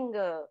disturbing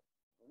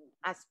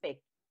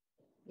aspect.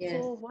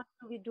 Yes. So what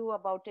do we do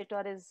about it,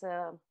 or is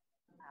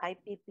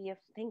IPPF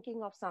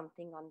thinking of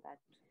something on that?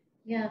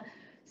 Yeah,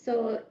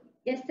 so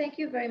yes, thank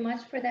you very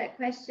much for that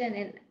question.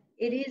 And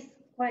it is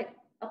quite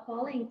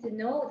appalling to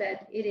know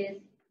that the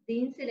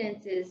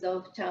incidences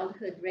of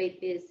childhood rape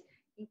is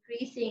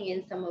increasing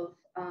in some of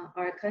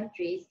our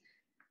countries.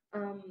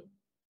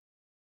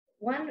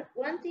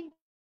 One thing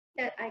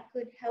that I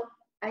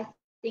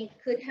think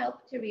could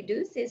help to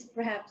reduce is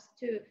perhaps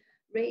to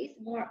raise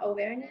more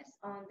awareness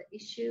on the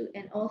issue,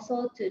 and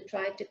also to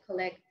try to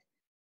collect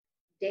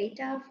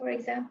data, for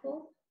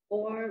example,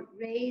 or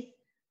raise,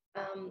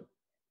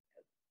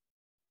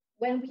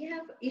 when we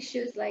have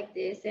issues like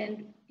this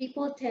and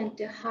people tend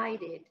to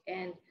hide it,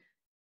 and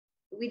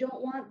we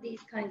don't want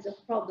these kinds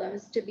of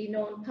problems to be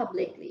known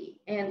publicly.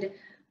 And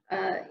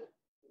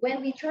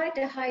when we try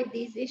to hide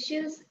these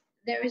issues,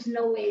 there is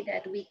no way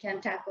that we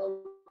can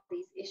tackle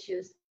these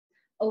issues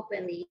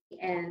openly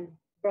and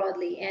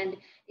broadly. And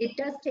it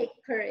does take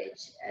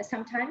courage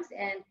sometimes,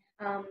 and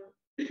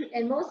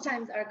most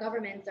times our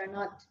governments are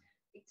not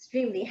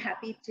extremely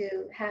happy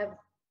to have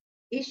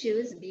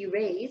issues be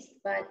raised,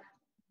 but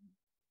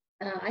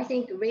I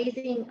think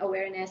raising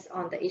awareness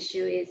on the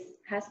issue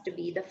has to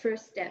be the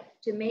first step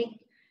to make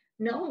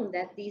known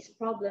that these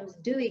problems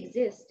do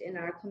exist in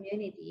our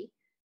community.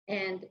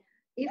 And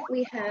if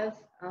we have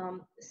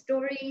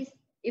stories,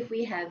 if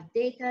we have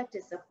data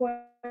to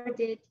support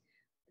it,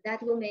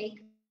 that will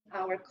make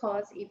our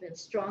cause even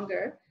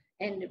stronger.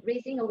 And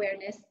raising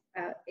awareness,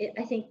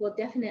 I think, will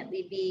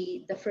definitely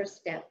be the first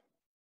step.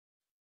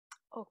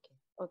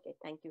 Okay,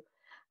 thank you.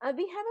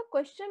 We have a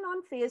question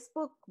on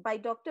Facebook by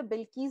Dr.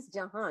 Bilkis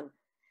Jahan,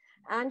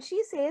 and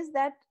she says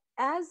that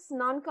as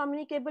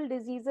non-communicable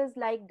diseases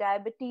like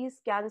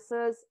diabetes,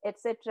 cancers,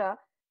 etc.,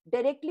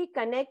 directly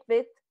connect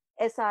with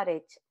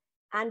SRH,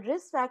 and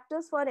risk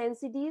factors for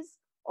NCDs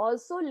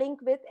also link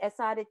with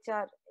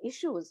SRHR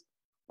issues,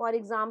 for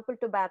example,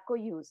 tobacco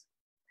use.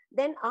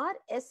 Then are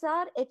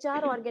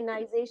SRHR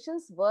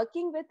organizations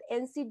working with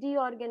NCD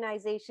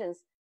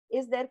organizations?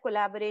 Is there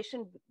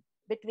collaboration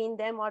between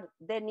them, or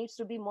there needs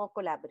to be more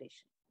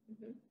collaboration?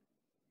 Mm-hmm.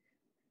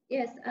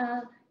 Yes,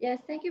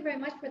 thank you very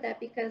much for that,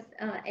 because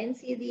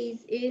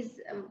NCDs is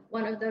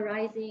one of the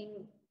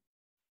rising,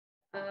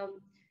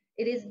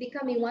 it is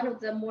becoming one of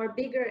the more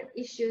bigger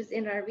issues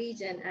in our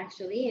region,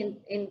 actually,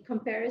 in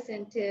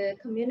comparison to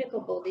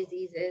communicable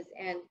diseases.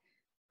 And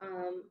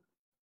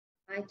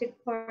I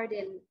took part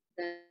in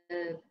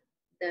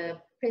the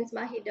Prince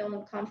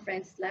Mahidol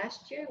conference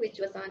last year, which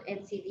was on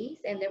NCDs,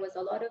 and there was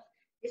a lot of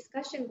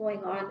discussion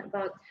going on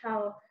about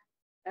how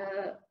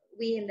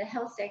we in the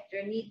health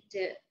sector need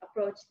to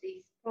approach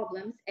these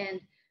problems.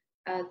 And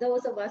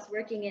those of us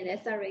working in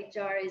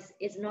SRHR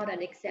is not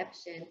an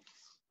exception.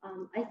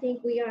 I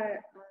think we are,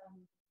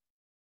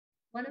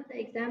 one of the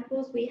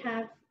examples we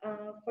have,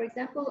 for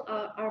example,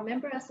 our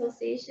member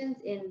associations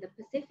in the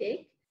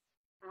Pacific,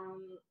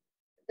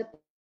 the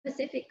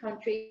Pacific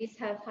countries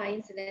have high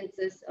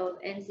incidences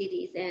of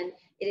NCDs, and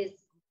it is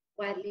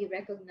widely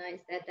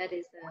recognized that that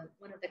is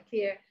one of the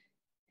clear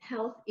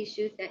health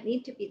issues that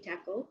need to be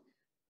tackled.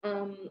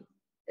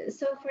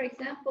 So, for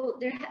example,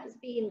 there has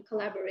been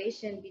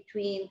collaboration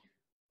between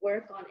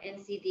work on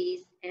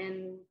NCDs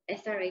and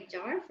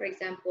SRHR. For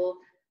example,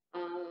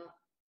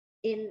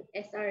 in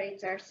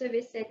SRHR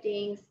service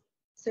settings,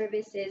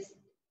 services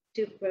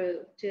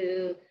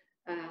to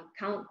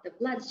count the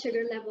blood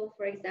sugar level,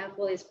 for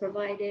example, is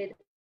provided.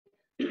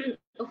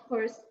 Of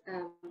course,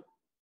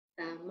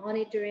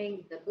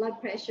 monitoring the blood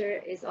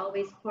pressure is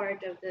always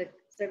part of the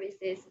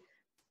services.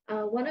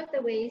 One of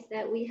the ways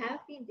that we have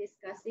been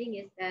discussing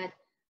is that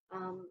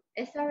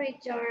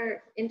SRHR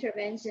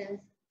interventions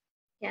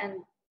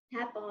can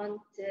tap on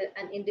to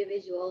an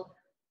individual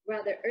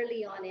rather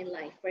early on in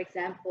life. For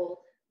example,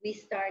 we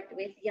start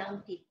with young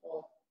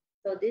people.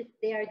 So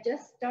they are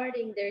just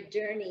starting their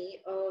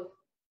journey of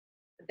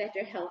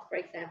better health, for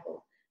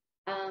example.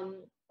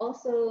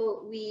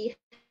 Also, we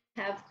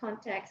have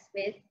contacts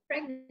with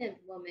pregnant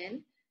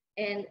women,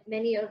 and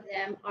many of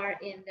them are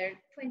in their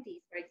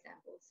 20s, for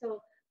example.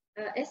 So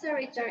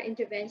SRHR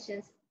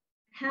interventions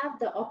have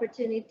the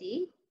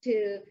opportunity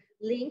to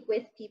link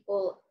with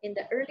people in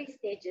the early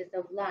stages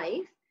of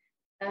life.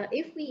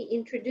 If we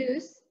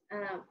introduce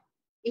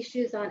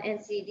issues on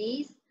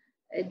NCDs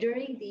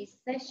during these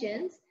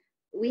sessions,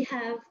 we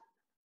have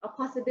a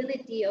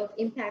possibility of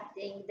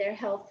impacting their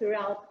health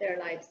throughout their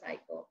life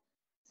cycle.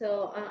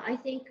 So I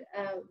think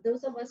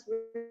those of us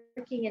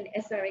working in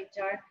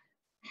SRHR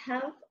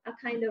have a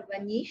kind of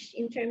a niche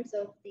in terms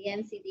of the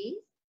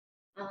NCDs,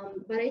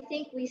 but I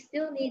think we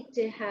still need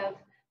to have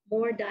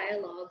more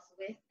dialogues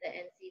with the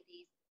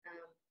NCDs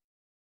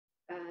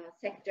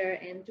sector,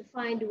 and to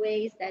find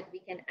ways that we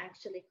can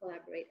actually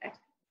collaborate.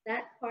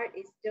 That part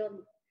is still,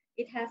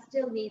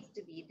 still needs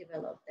to be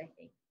developed, I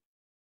think.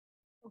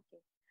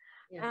 Okay.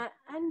 Yeah.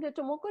 And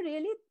Tomoko,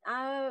 really,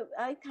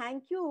 I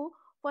thank you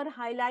for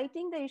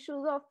highlighting the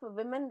issues of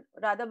women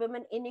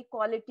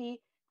inequality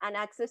and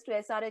access to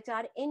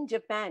SRHR in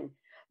Japan,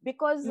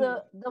 because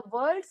the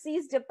world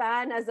sees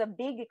Japan as a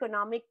big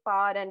economic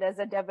power and as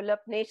a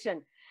developed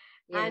nation.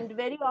 Yes. And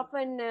very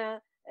often,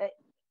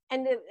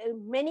 and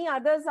many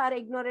others are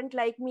ignorant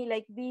like me,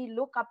 like we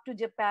look up to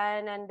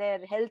Japan and their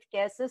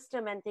healthcare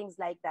system and things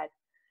like that.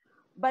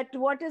 But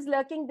what is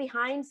lurking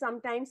behind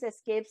sometimes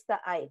escapes the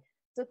eye.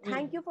 So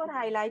thank you for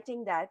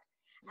highlighting that.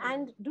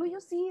 And do you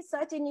see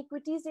such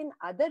inequities in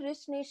other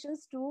rich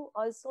nations too,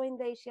 also in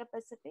the Asia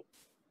Pacific?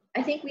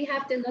 I think we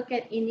have to look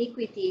at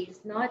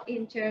inequities, not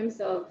in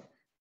terms of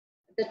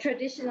the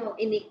traditional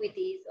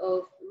inequities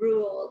of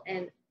rural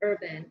and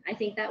urban. I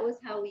think that was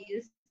how we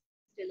used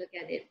to look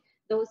at it.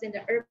 Those in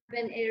the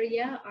urban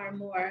area are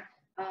more,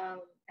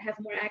 have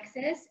more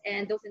access,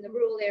 and those in the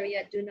rural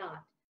area do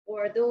not.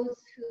 Or those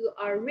who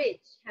are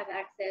rich have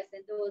access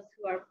and those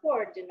who are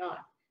poor do not.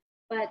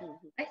 But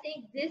I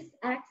think this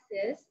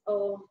axis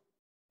of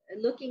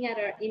looking at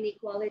our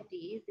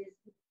inequalities is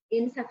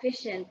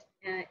insufficient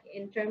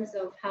in terms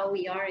of how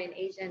we are in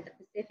Asia and the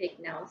Pacific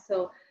now.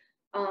 So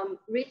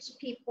rich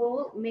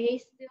people may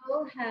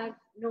still have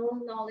no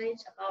knowledge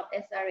about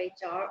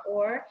SRHR,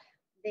 or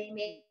they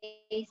may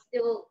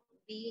still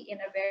be in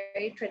a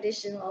very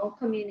traditional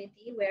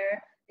community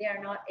where they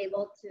are not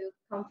able to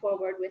come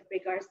forward with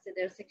regards to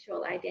their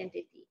sexual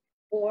identity.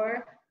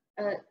 Or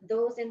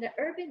those in the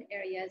urban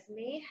areas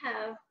may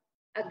have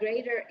a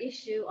greater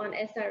issue on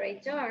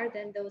SRHR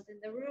than those in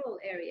the rural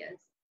areas.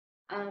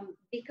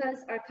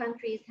 Because our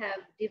countries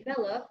have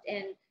developed,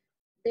 and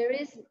there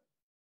is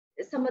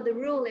some of the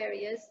rural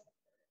areas,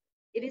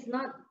 it is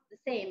not the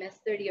same as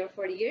 30 or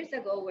 40 years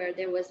ago, where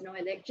there was no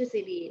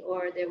electricity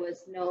or there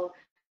was no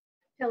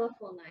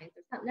telephone lines.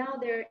 Now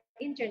there are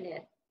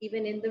internet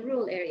even in the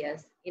rural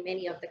areas in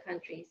many of the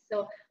countries.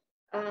 So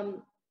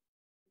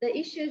the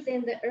issues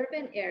in the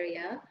urban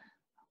area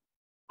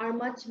are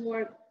much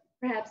more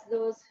perhaps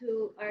those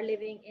who are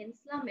living in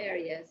slum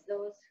areas,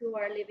 those who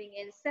are living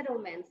in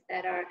settlements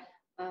that are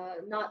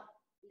not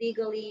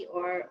legally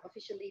or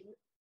officially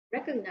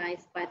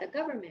recognized by the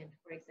government,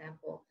 for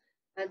example.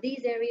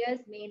 These areas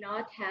may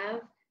not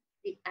have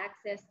the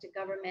access to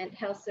government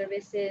health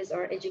services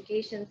or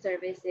education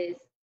services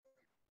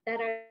that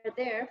are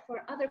there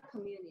for other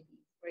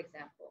communities, for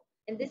example.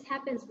 And this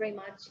happens very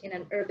much in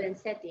an urban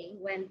setting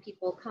when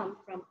people come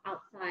from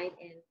outside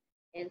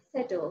and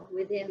settle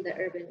within the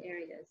urban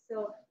areas.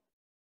 So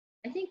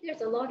I think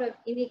there's a lot of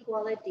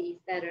inequalities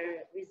that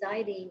are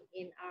residing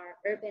in our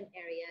urban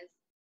areas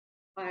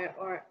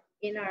or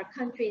in our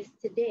countries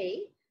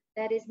today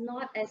that is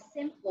not as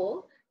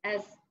simple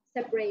as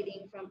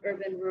separating from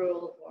urban,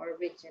 rural, or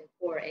rich and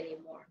poor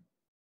anymore.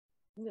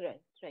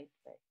 Right.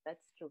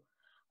 That's true.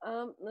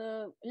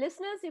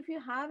 Listeners, if you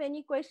have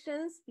any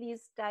questions,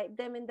 please type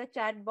them in the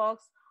chat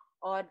box,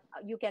 or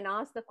you can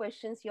ask the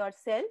questions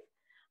yourself.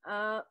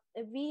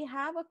 We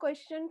have a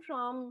question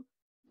from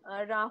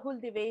Rahul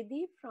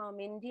Dwivedi from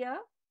India,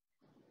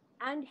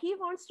 and he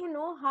wants to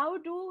know, how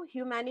do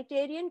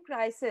humanitarian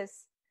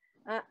crises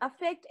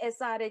affect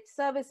SRH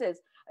services?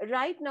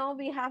 Right now,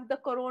 we have the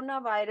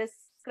coronavirus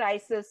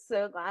crisis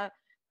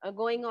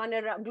going on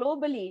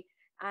globally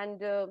and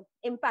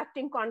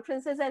impacting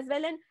conferences as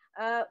well. And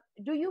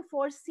do you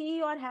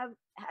foresee or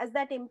has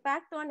that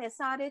impact on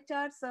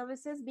SRHR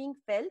services being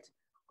felt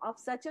of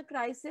such a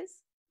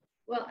crisis?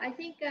 Well, I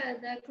think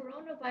the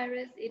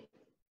coronavirus, it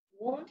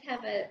won't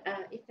have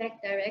an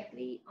effect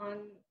directly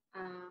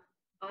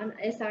on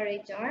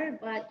SRHR,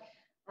 but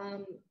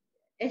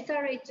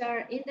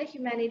SRHR in the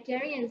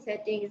humanitarian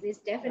settings is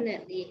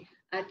definitely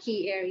a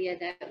key area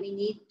that we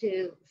need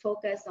to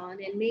focus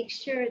on and make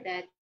sure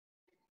that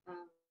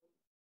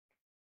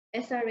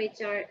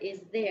SRHR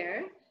is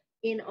there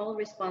in all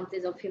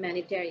responses of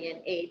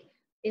humanitarian aid.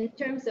 In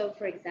terms of,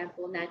 for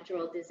example,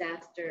 natural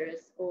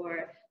disasters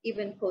or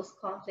even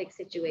post-conflict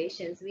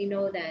situations, we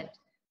know that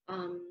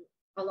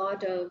a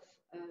lot of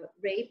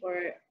rape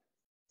or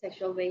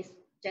sexual-based,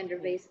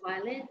 gender-based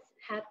violence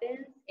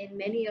happens in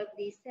many of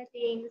these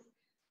settings.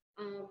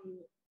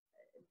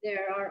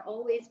 There are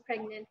always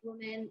pregnant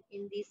women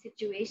in these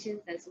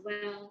situations as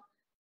well.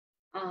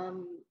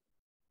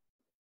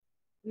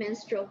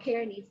 Menstrual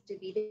care needs to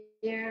be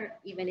there,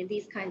 even in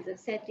these kinds of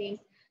settings.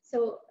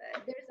 So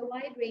there's a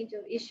wide range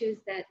of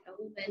issues that a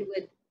woman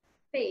would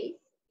face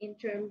in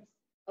terms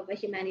of a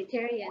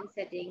humanitarian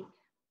setting.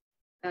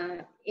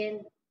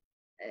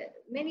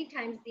 Many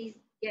times these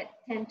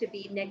tend to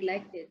be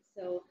neglected.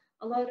 So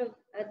a lot of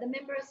the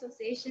member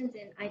associations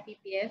in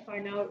IPPF are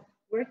now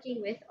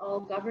working with all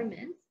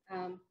governments,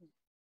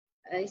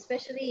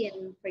 especially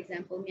in, for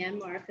example,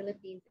 Myanmar,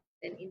 Philippines,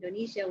 and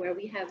Indonesia, where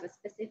we have a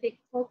specific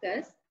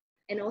focus,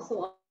 and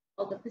also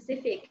all the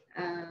Pacific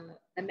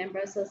the member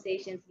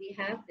associations we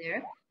have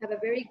there have a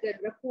very good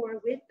rapport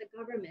with the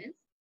governments,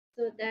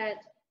 so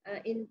that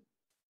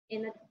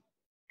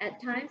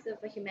at times of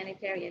a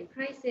humanitarian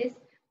crisis,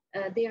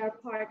 they are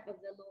part of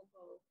the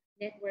local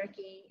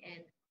networking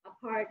and a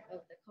part of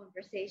the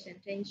conversation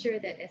to ensure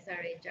that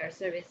SRHR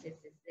services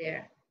is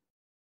there.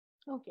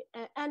 Okay,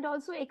 and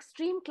also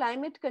extreme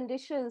climate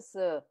conditions,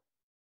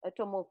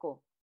 Tomoko.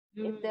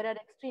 If there are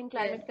extreme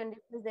climate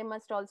conditions, they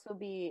must also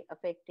be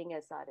affecting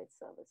SRH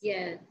services.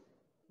 Yes.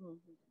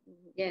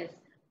 Yes.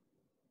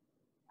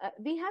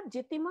 We have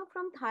Jitima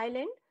from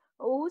Thailand,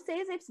 who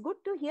says it's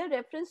good to hear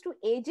reference to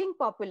aging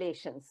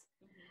populations.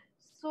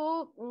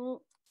 So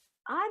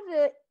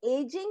are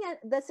aging,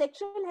 the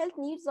sexual health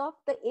needs of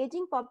the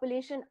aging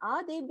population,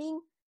 are they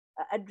being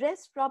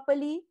addressed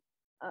properly,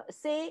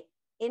 say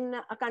in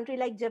a country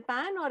like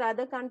Japan or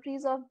other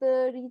countries of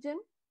the region,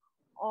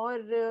 or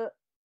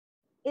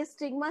is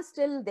stigma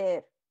still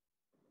there?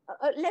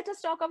 Let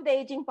us talk of the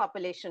aging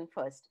population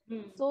first.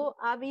 So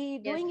are we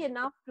doing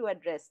enough to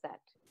address that?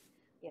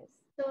 Yes.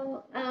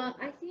 So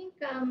I think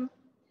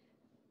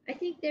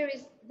there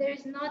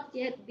is not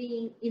yet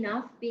being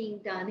enough being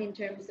done in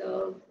terms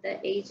of the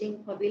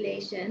aging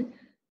population.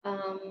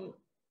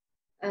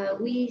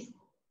 We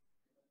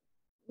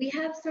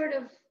have sort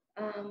of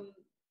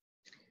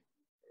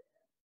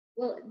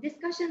well,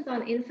 discussions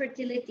on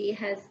infertility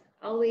has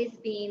always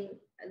been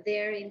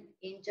there in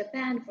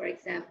Japan, for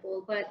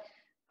example, but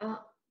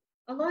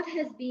a lot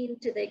has been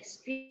to the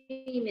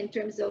extreme in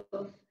terms of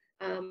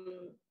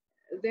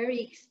very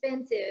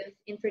expensive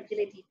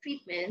infertility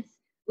treatments,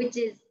 which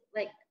is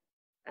like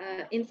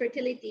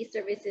infertility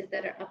services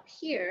that are up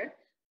here.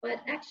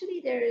 But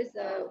actually there is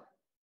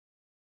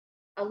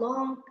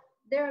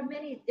there are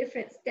many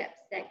different steps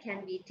that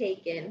can be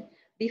taken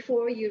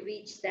before you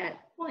reach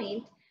that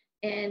point.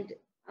 And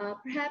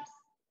perhaps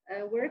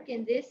work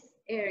in this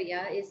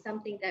area is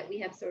something that we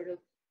have sort of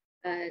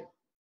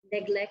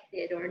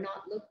neglected or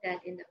not looked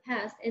at in the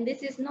past. And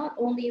this is not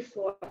only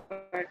for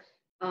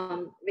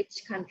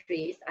rich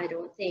countries, I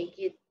don't think.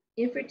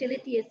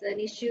 Infertility is an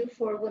issue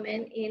for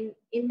women in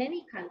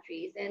many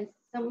countries, and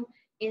some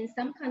in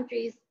some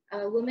countries,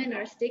 women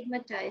are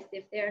stigmatized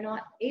if they're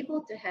not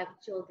able to have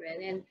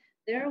children. And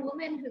there are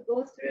women who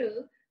go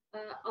through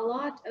a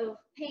lot of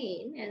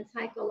pain and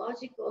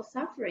psychological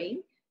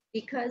suffering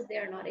because they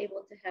are not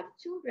able to have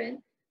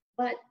children.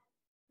 But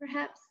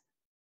perhaps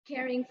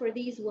caring for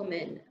these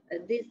women,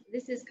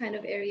 this is kind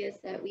of areas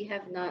that we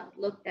have not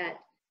looked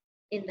at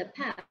in the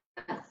past.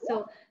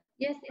 So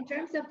yes, in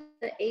terms of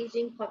the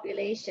aging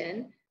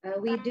population,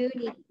 we do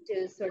need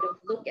to sort of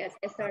look at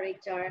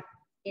SRHR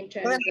in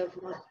terms of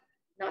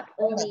not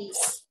only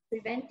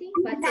preventing,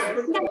 but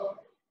also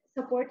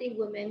supporting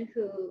women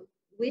who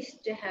wish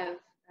to have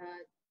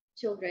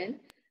children.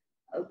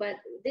 But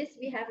this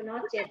we have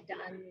not yet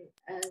done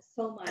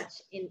so much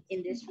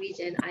in this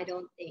region, I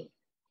don't think.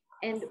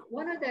 And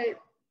one of the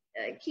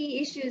key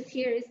issues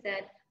here is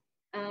that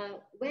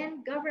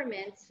when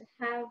governments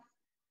have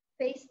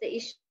faced the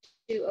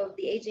issue of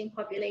the aging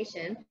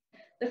population,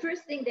 the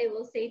first thing they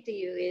will say to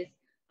you is,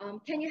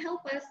 can you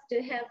help us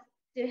to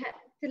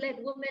let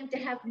women to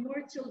have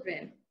more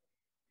children?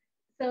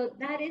 So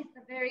that is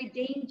the very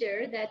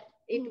danger that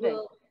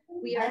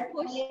we are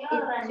pushed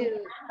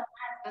into,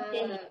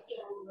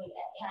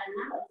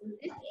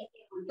 this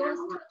goes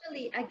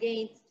totally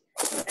against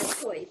a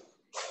choice.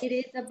 It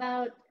is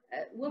about,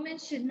 women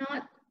should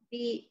not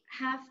it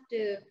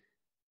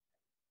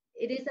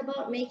is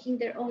about making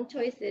their own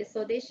choices.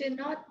 So they should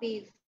not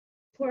be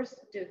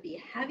forced to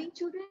be having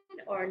children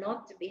or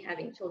not to be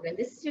having children.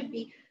 This should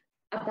be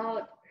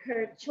about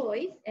her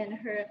choice and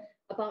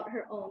about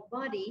her own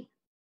body.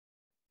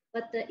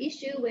 But the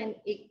issue when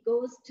it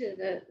goes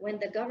to when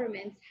the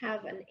governments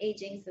have an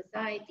aging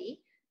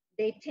society,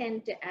 they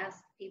tend to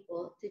ask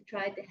people to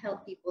try to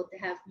help people to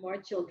have more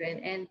children,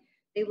 and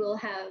they will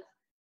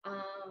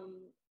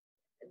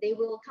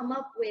come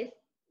up with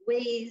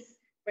ways,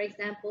 for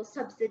example,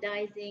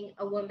 subsidizing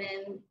a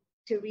woman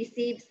to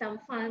receive some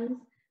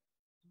funds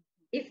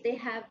if they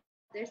have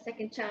their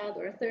second child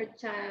or third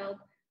child,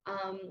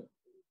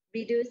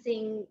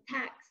 reducing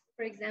tax,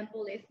 for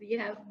example, if you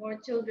have more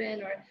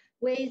children, or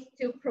ways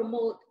to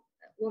promote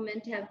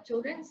women to have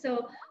children.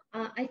 So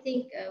I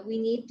think we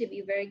need to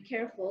be very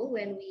careful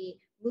when we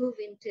move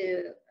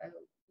into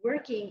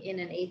working in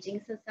an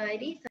aging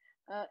society.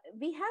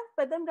 We have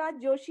Padam Raj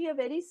Joshi, a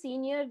very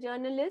senior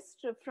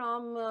journalist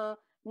from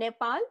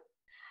Nepal.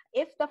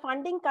 If the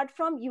funding cut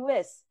from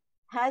US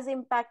has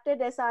impacted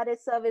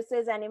SRH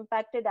services and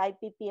impacted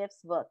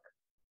IPPF's work?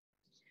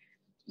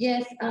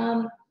 Yes,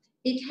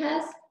 it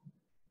has.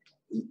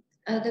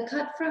 The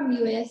cut from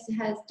US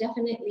has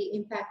definitely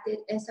impacted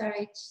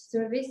SRH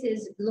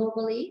services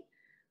globally.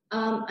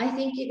 I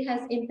think it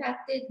has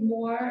impacted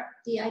more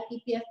the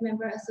IPPF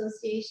member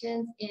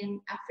associations in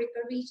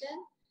Africa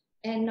region,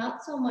 and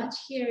not so much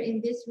here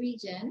in this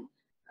region,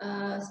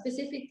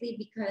 specifically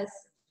because,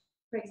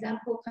 for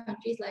example,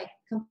 countries like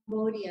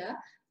Cambodia,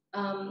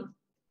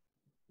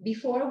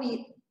 before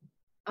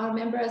our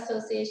member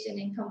association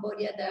in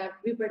Cambodia, the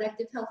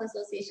Reproductive Health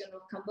Association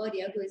of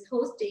Cambodia, who is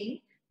hosting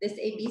this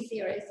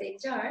ABC or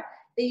SHR,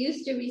 they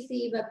used to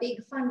receive a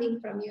big funding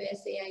from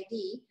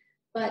USAID,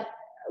 but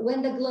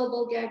when the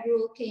global gag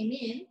rule came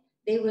in,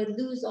 they would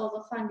lose all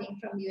the funding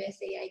from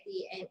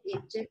USAID, and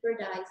it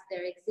jeopardized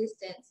their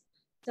existence.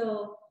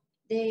 So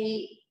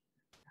they,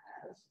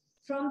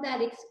 from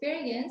that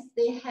experience,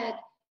 they had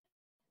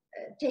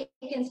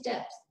taken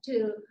steps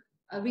to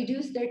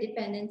reduce their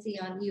dependency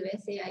on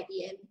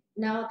USAID, and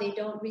now they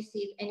don't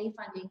receive any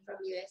funding from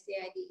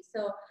USAID.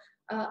 So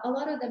a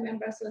lot of the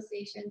member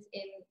associations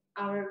in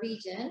our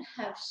region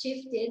have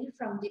shifted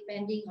from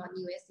depending on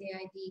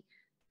USAID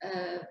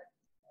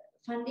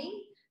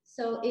funding.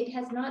 So it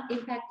has not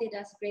impacted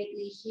us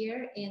greatly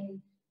here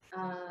in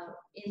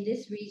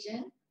this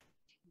region.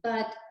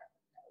 But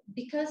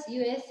because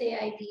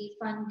USAID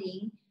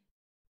funding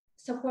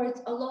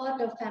supports a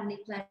lot of family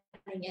planning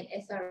and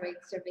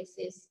SRH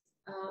services,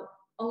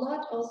 a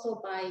lot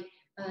also by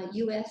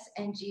US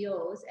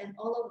NGOs and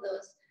all of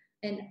those,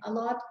 and a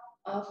lot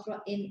of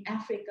in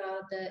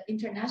Africa, the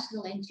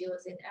international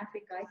NGOs in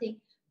Africa, I think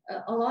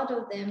a lot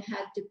of them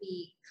had to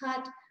be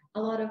cut.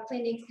 A lot of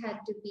clinics had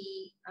to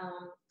be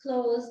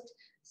closed.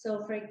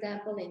 So for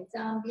example, in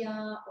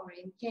Zambia or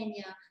in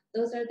Kenya,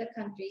 those are the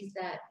countries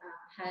that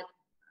had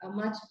a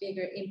much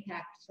bigger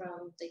impact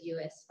from the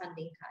US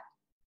funding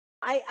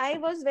cut. I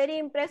was very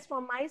impressed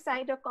from my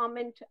side, a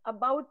comment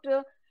about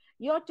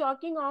you're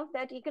talking of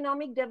that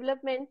economic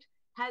development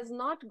has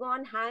not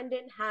gone hand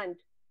in hand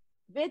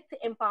with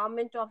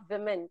empowerment of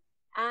women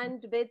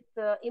and with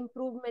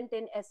improvement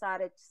in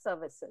SRH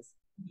services.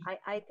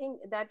 I think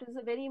that is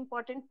a very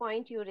important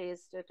point you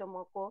raised,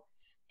 Tomoko.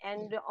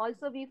 And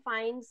also we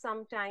find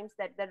sometimes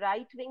that the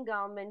right-wing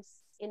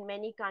governments in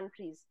many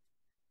countries,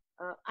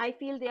 I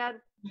feel they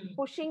are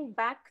pushing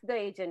back the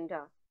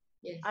agenda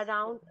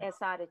around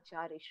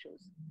SRHR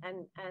issues.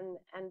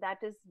 And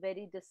that is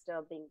very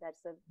disturbing.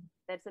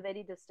 That's a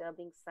very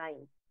disturbing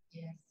sign.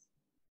 Yes.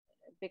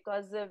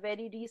 Because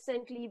very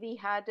recently we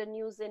had a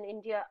news in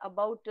India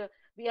about,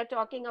 we are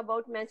talking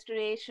about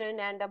menstruation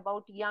and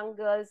about young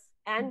girls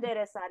and their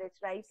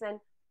SRH rights. And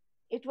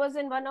It was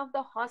in one of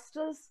the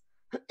hostels,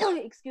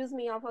 excuse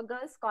me, of a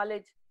girls'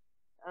 college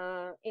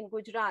in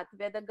Gujarat,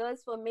 where the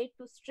girls were made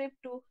to strip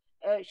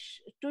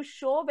to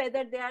show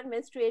whether they are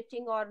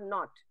menstruating or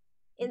not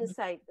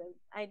inside them.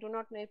 I do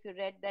not know if you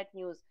read that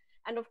news.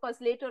 And of course,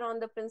 later on,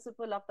 the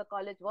principal of the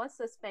college was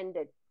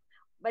suspended.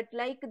 But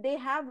like they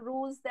have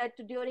rules that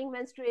during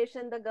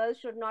menstruation, the girls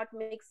should not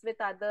mix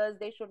with others,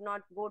 they should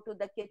not go to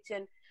the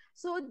kitchen.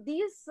 So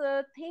these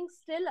things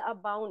still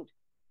abound.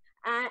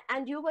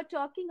 And you were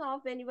talking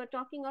of, when you were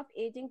talking of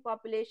aging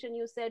population,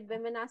 you said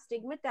women are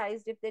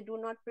stigmatized if they do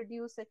not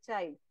produce a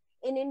child.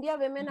 In India,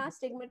 women are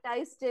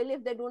stigmatized still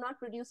if they do not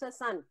produce a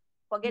son.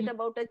 Forget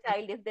about a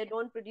child. If they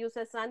don't produce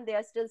a son, they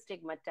are still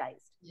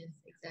stigmatized. Yes,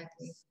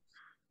 exactly.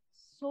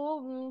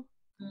 So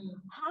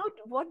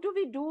what do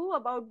we do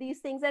about these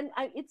things? And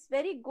it's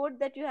very good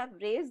that you have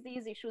raised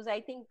these issues. I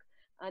think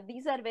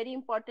these are very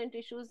important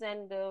issues,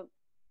 and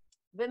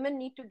women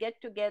need to get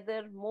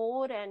together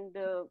more and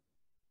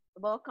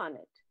work on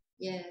it.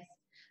 Yes,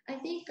 I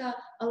think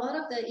a lot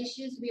of the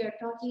issues we are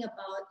talking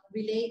about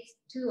relates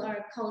to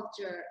our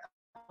culture,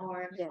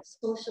 our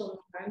social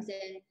norms,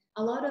 and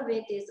a lot of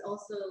it is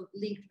also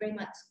linked very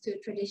much to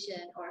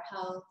tradition or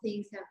how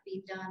things have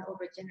been done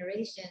over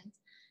generations.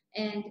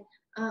 And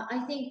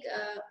I think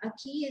a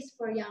key is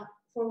for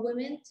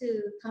women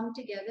to come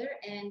together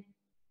and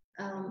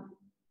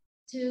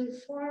to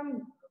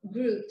form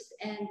groups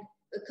and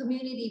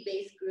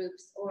community-based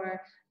groups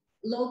or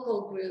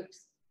local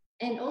groups,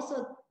 and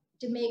also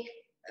to make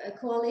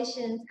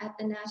coalitions at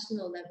the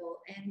national level,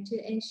 and to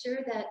ensure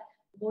that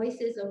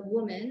voices of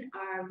women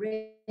are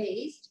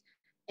raised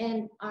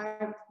and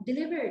are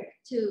delivered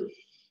to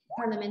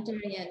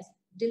parliamentarians,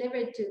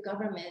 delivered to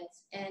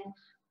governments. And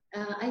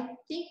I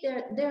think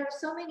there are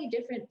so many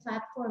different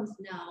platforms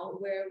now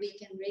where we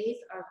can raise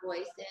our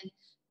voice. And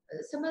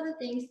some of the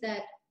things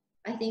that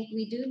I think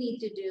we do need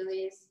to do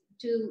is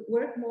to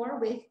work more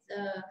with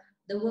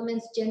the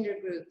women's gender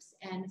groups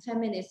and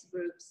feminist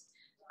groups.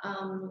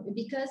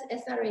 Because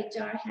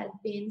SRHR has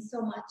been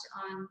so much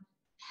on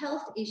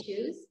health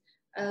issues,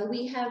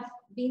 we have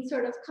been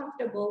sort of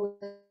comfortable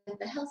with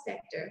the health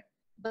sector,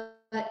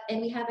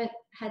 and we haven't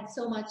had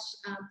so much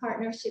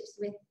partnerships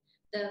with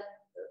the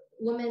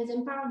women's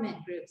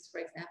empowerment groups,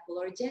 for example,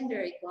 or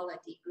gender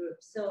equality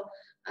groups. So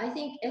I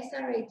think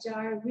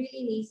SRHR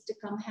really needs to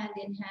come hand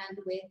in hand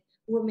with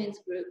women's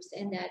groups,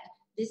 and that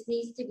this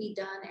needs to be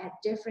done at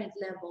different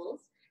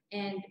levels.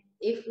 And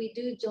if we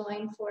do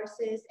join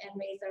forces and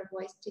raise our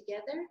voice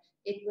together,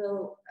 it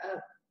will,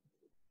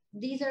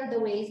 these are the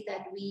ways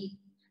that we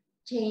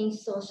change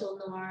social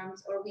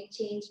norms or we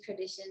change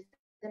traditions.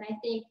 And I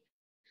think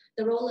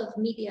the role of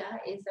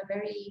media is a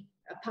very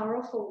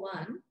powerful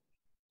one.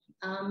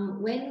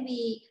 When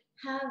we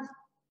have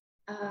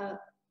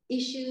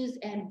issues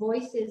and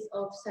voices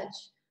of such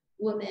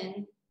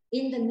women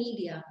in the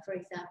media, for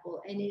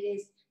example, and it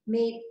is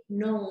made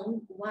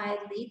known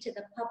widely to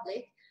the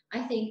public,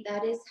 I think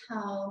that is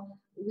how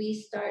we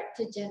start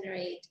to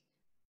generate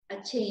a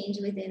change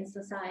within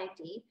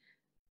society.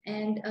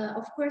 And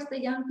of course,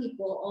 the young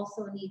people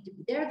also need to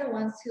be, they're the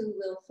ones who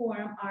will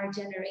form our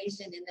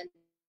generation in the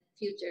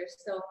future.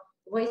 So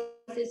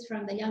voices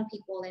from the young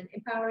people and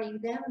empowering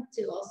them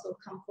to also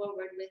come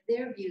forward with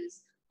their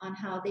views on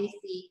how they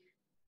see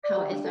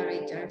how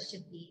SRHR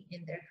should be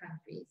in their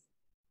countries.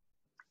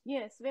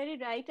 Yes, very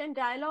right. And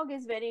dialogue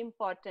is very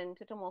important,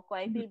 Tomoko,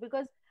 I feel,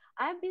 because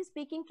I've been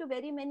speaking to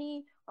very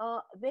many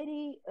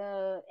very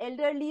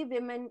elderly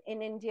women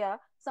in India,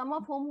 some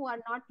of whom who are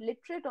not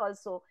literate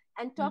also,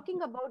 and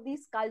talking about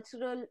these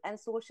cultural and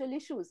social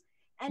issues.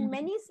 And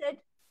many said,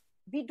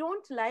 we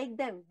don't like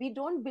them, we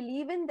don't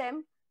believe in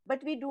them,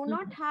 but we do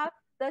not have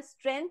the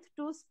strength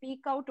to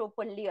speak out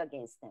openly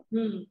against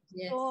them.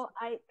 Yes. So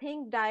I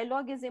think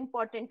dialogue is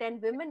important,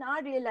 and women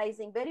are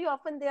realizing very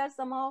often they are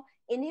somehow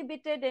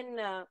inhibited in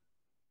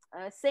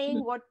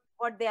saying what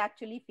they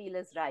actually feel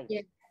is right.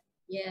 Yes,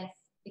 yes,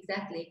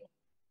 exactly.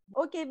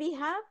 Okay, we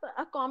have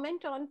a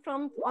comment on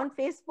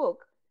Facebook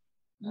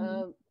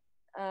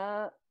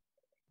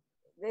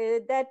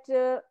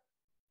that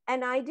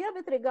an idea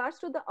with regards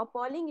to the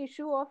appalling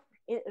issue of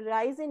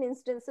rise in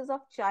instances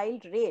of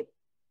child rape.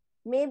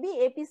 Maybe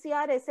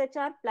APCR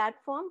SHR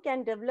platform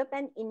can develop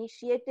an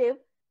initiative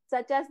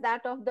such as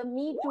that of the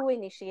Me Too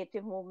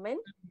initiative movement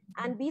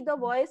and be the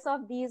voice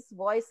of these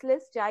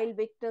voiceless child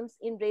victims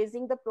in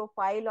raising the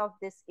profile of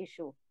this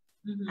issue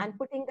and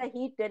putting the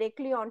heat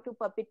directly onto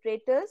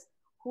perpetrators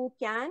who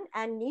can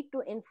and need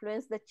to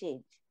influence the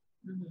change.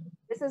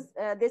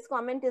 This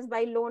comment is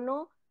by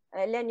Lono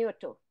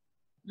Lenuto.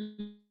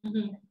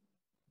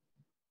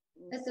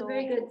 That's a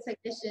very good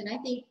suggestion. I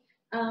think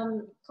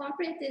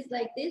conferences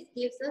like this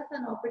gives us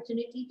an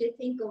opportunity to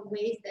think of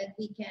ways that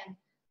we can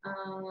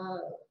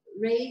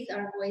raise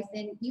our voice,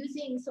 and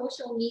using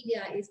social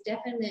media is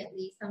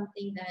definitely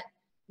something that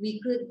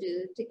we could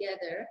do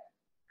together,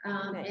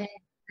 and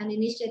an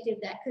initiative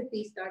that could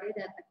be started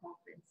at the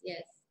conference.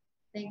 Yes,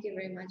 thank you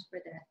very much for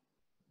that.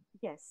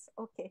 Yes,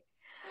 okay.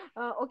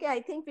 Okay,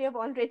 I think we have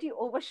already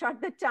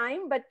overshot the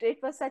time, but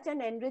it was such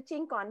an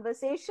enriching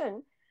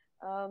conversation.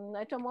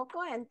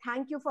 Tomoko, and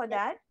thank you for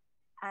that.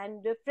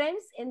 And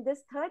friends, in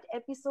this third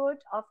episode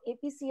of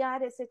APCR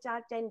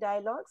SHR 10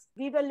 Dialogues,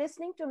 we were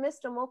listening to Ms.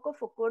 Tomoko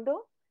Fukuda,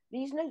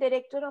 Regional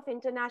Director of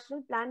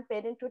International Planned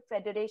Parenthood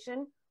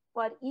Federation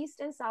for East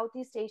and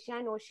Southeast Asia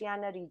and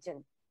Oceania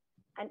region.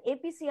 And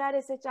APCR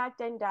SHR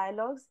 10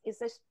 Dialogues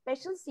is a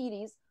special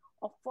series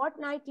of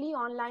fortnightly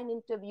online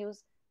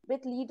interviews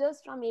with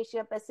leaders from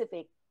Asia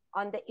Pacific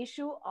on the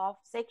issue of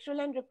sexual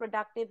and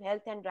reproductive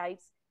health and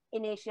rights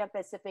in Asia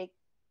Pacific,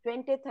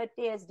 2030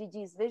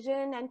 SDGs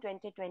vision and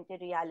 2020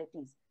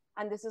 realities.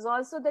 And this is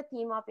also the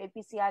theme of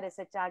APCR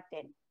SHR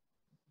 10.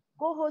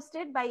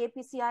 Co-hosted by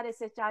APCR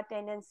SHR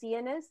 10 and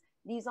CNS,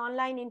 these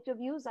online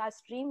interviews are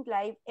streamed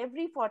live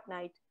every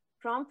fortnight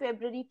from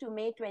February to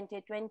May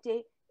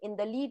 2020 in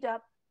the lead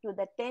up to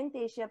the 10th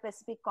Asia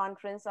Pacific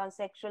Conference on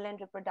Sexual and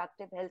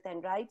Reproductive Health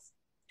and Rights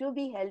to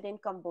be held in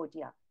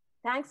Cambodia.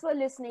 Thanks for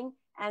listening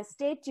and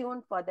stay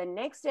tuned for the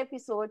next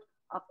episode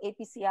of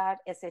APCR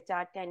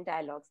SHR 10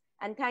 Dialogues.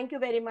 And thank you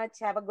very much.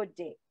 Have a good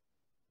day.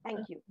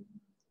 Thank you.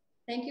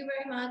 Thank you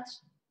very much.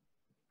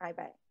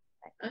 Bye-bye.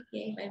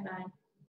 Okay, bye-bye.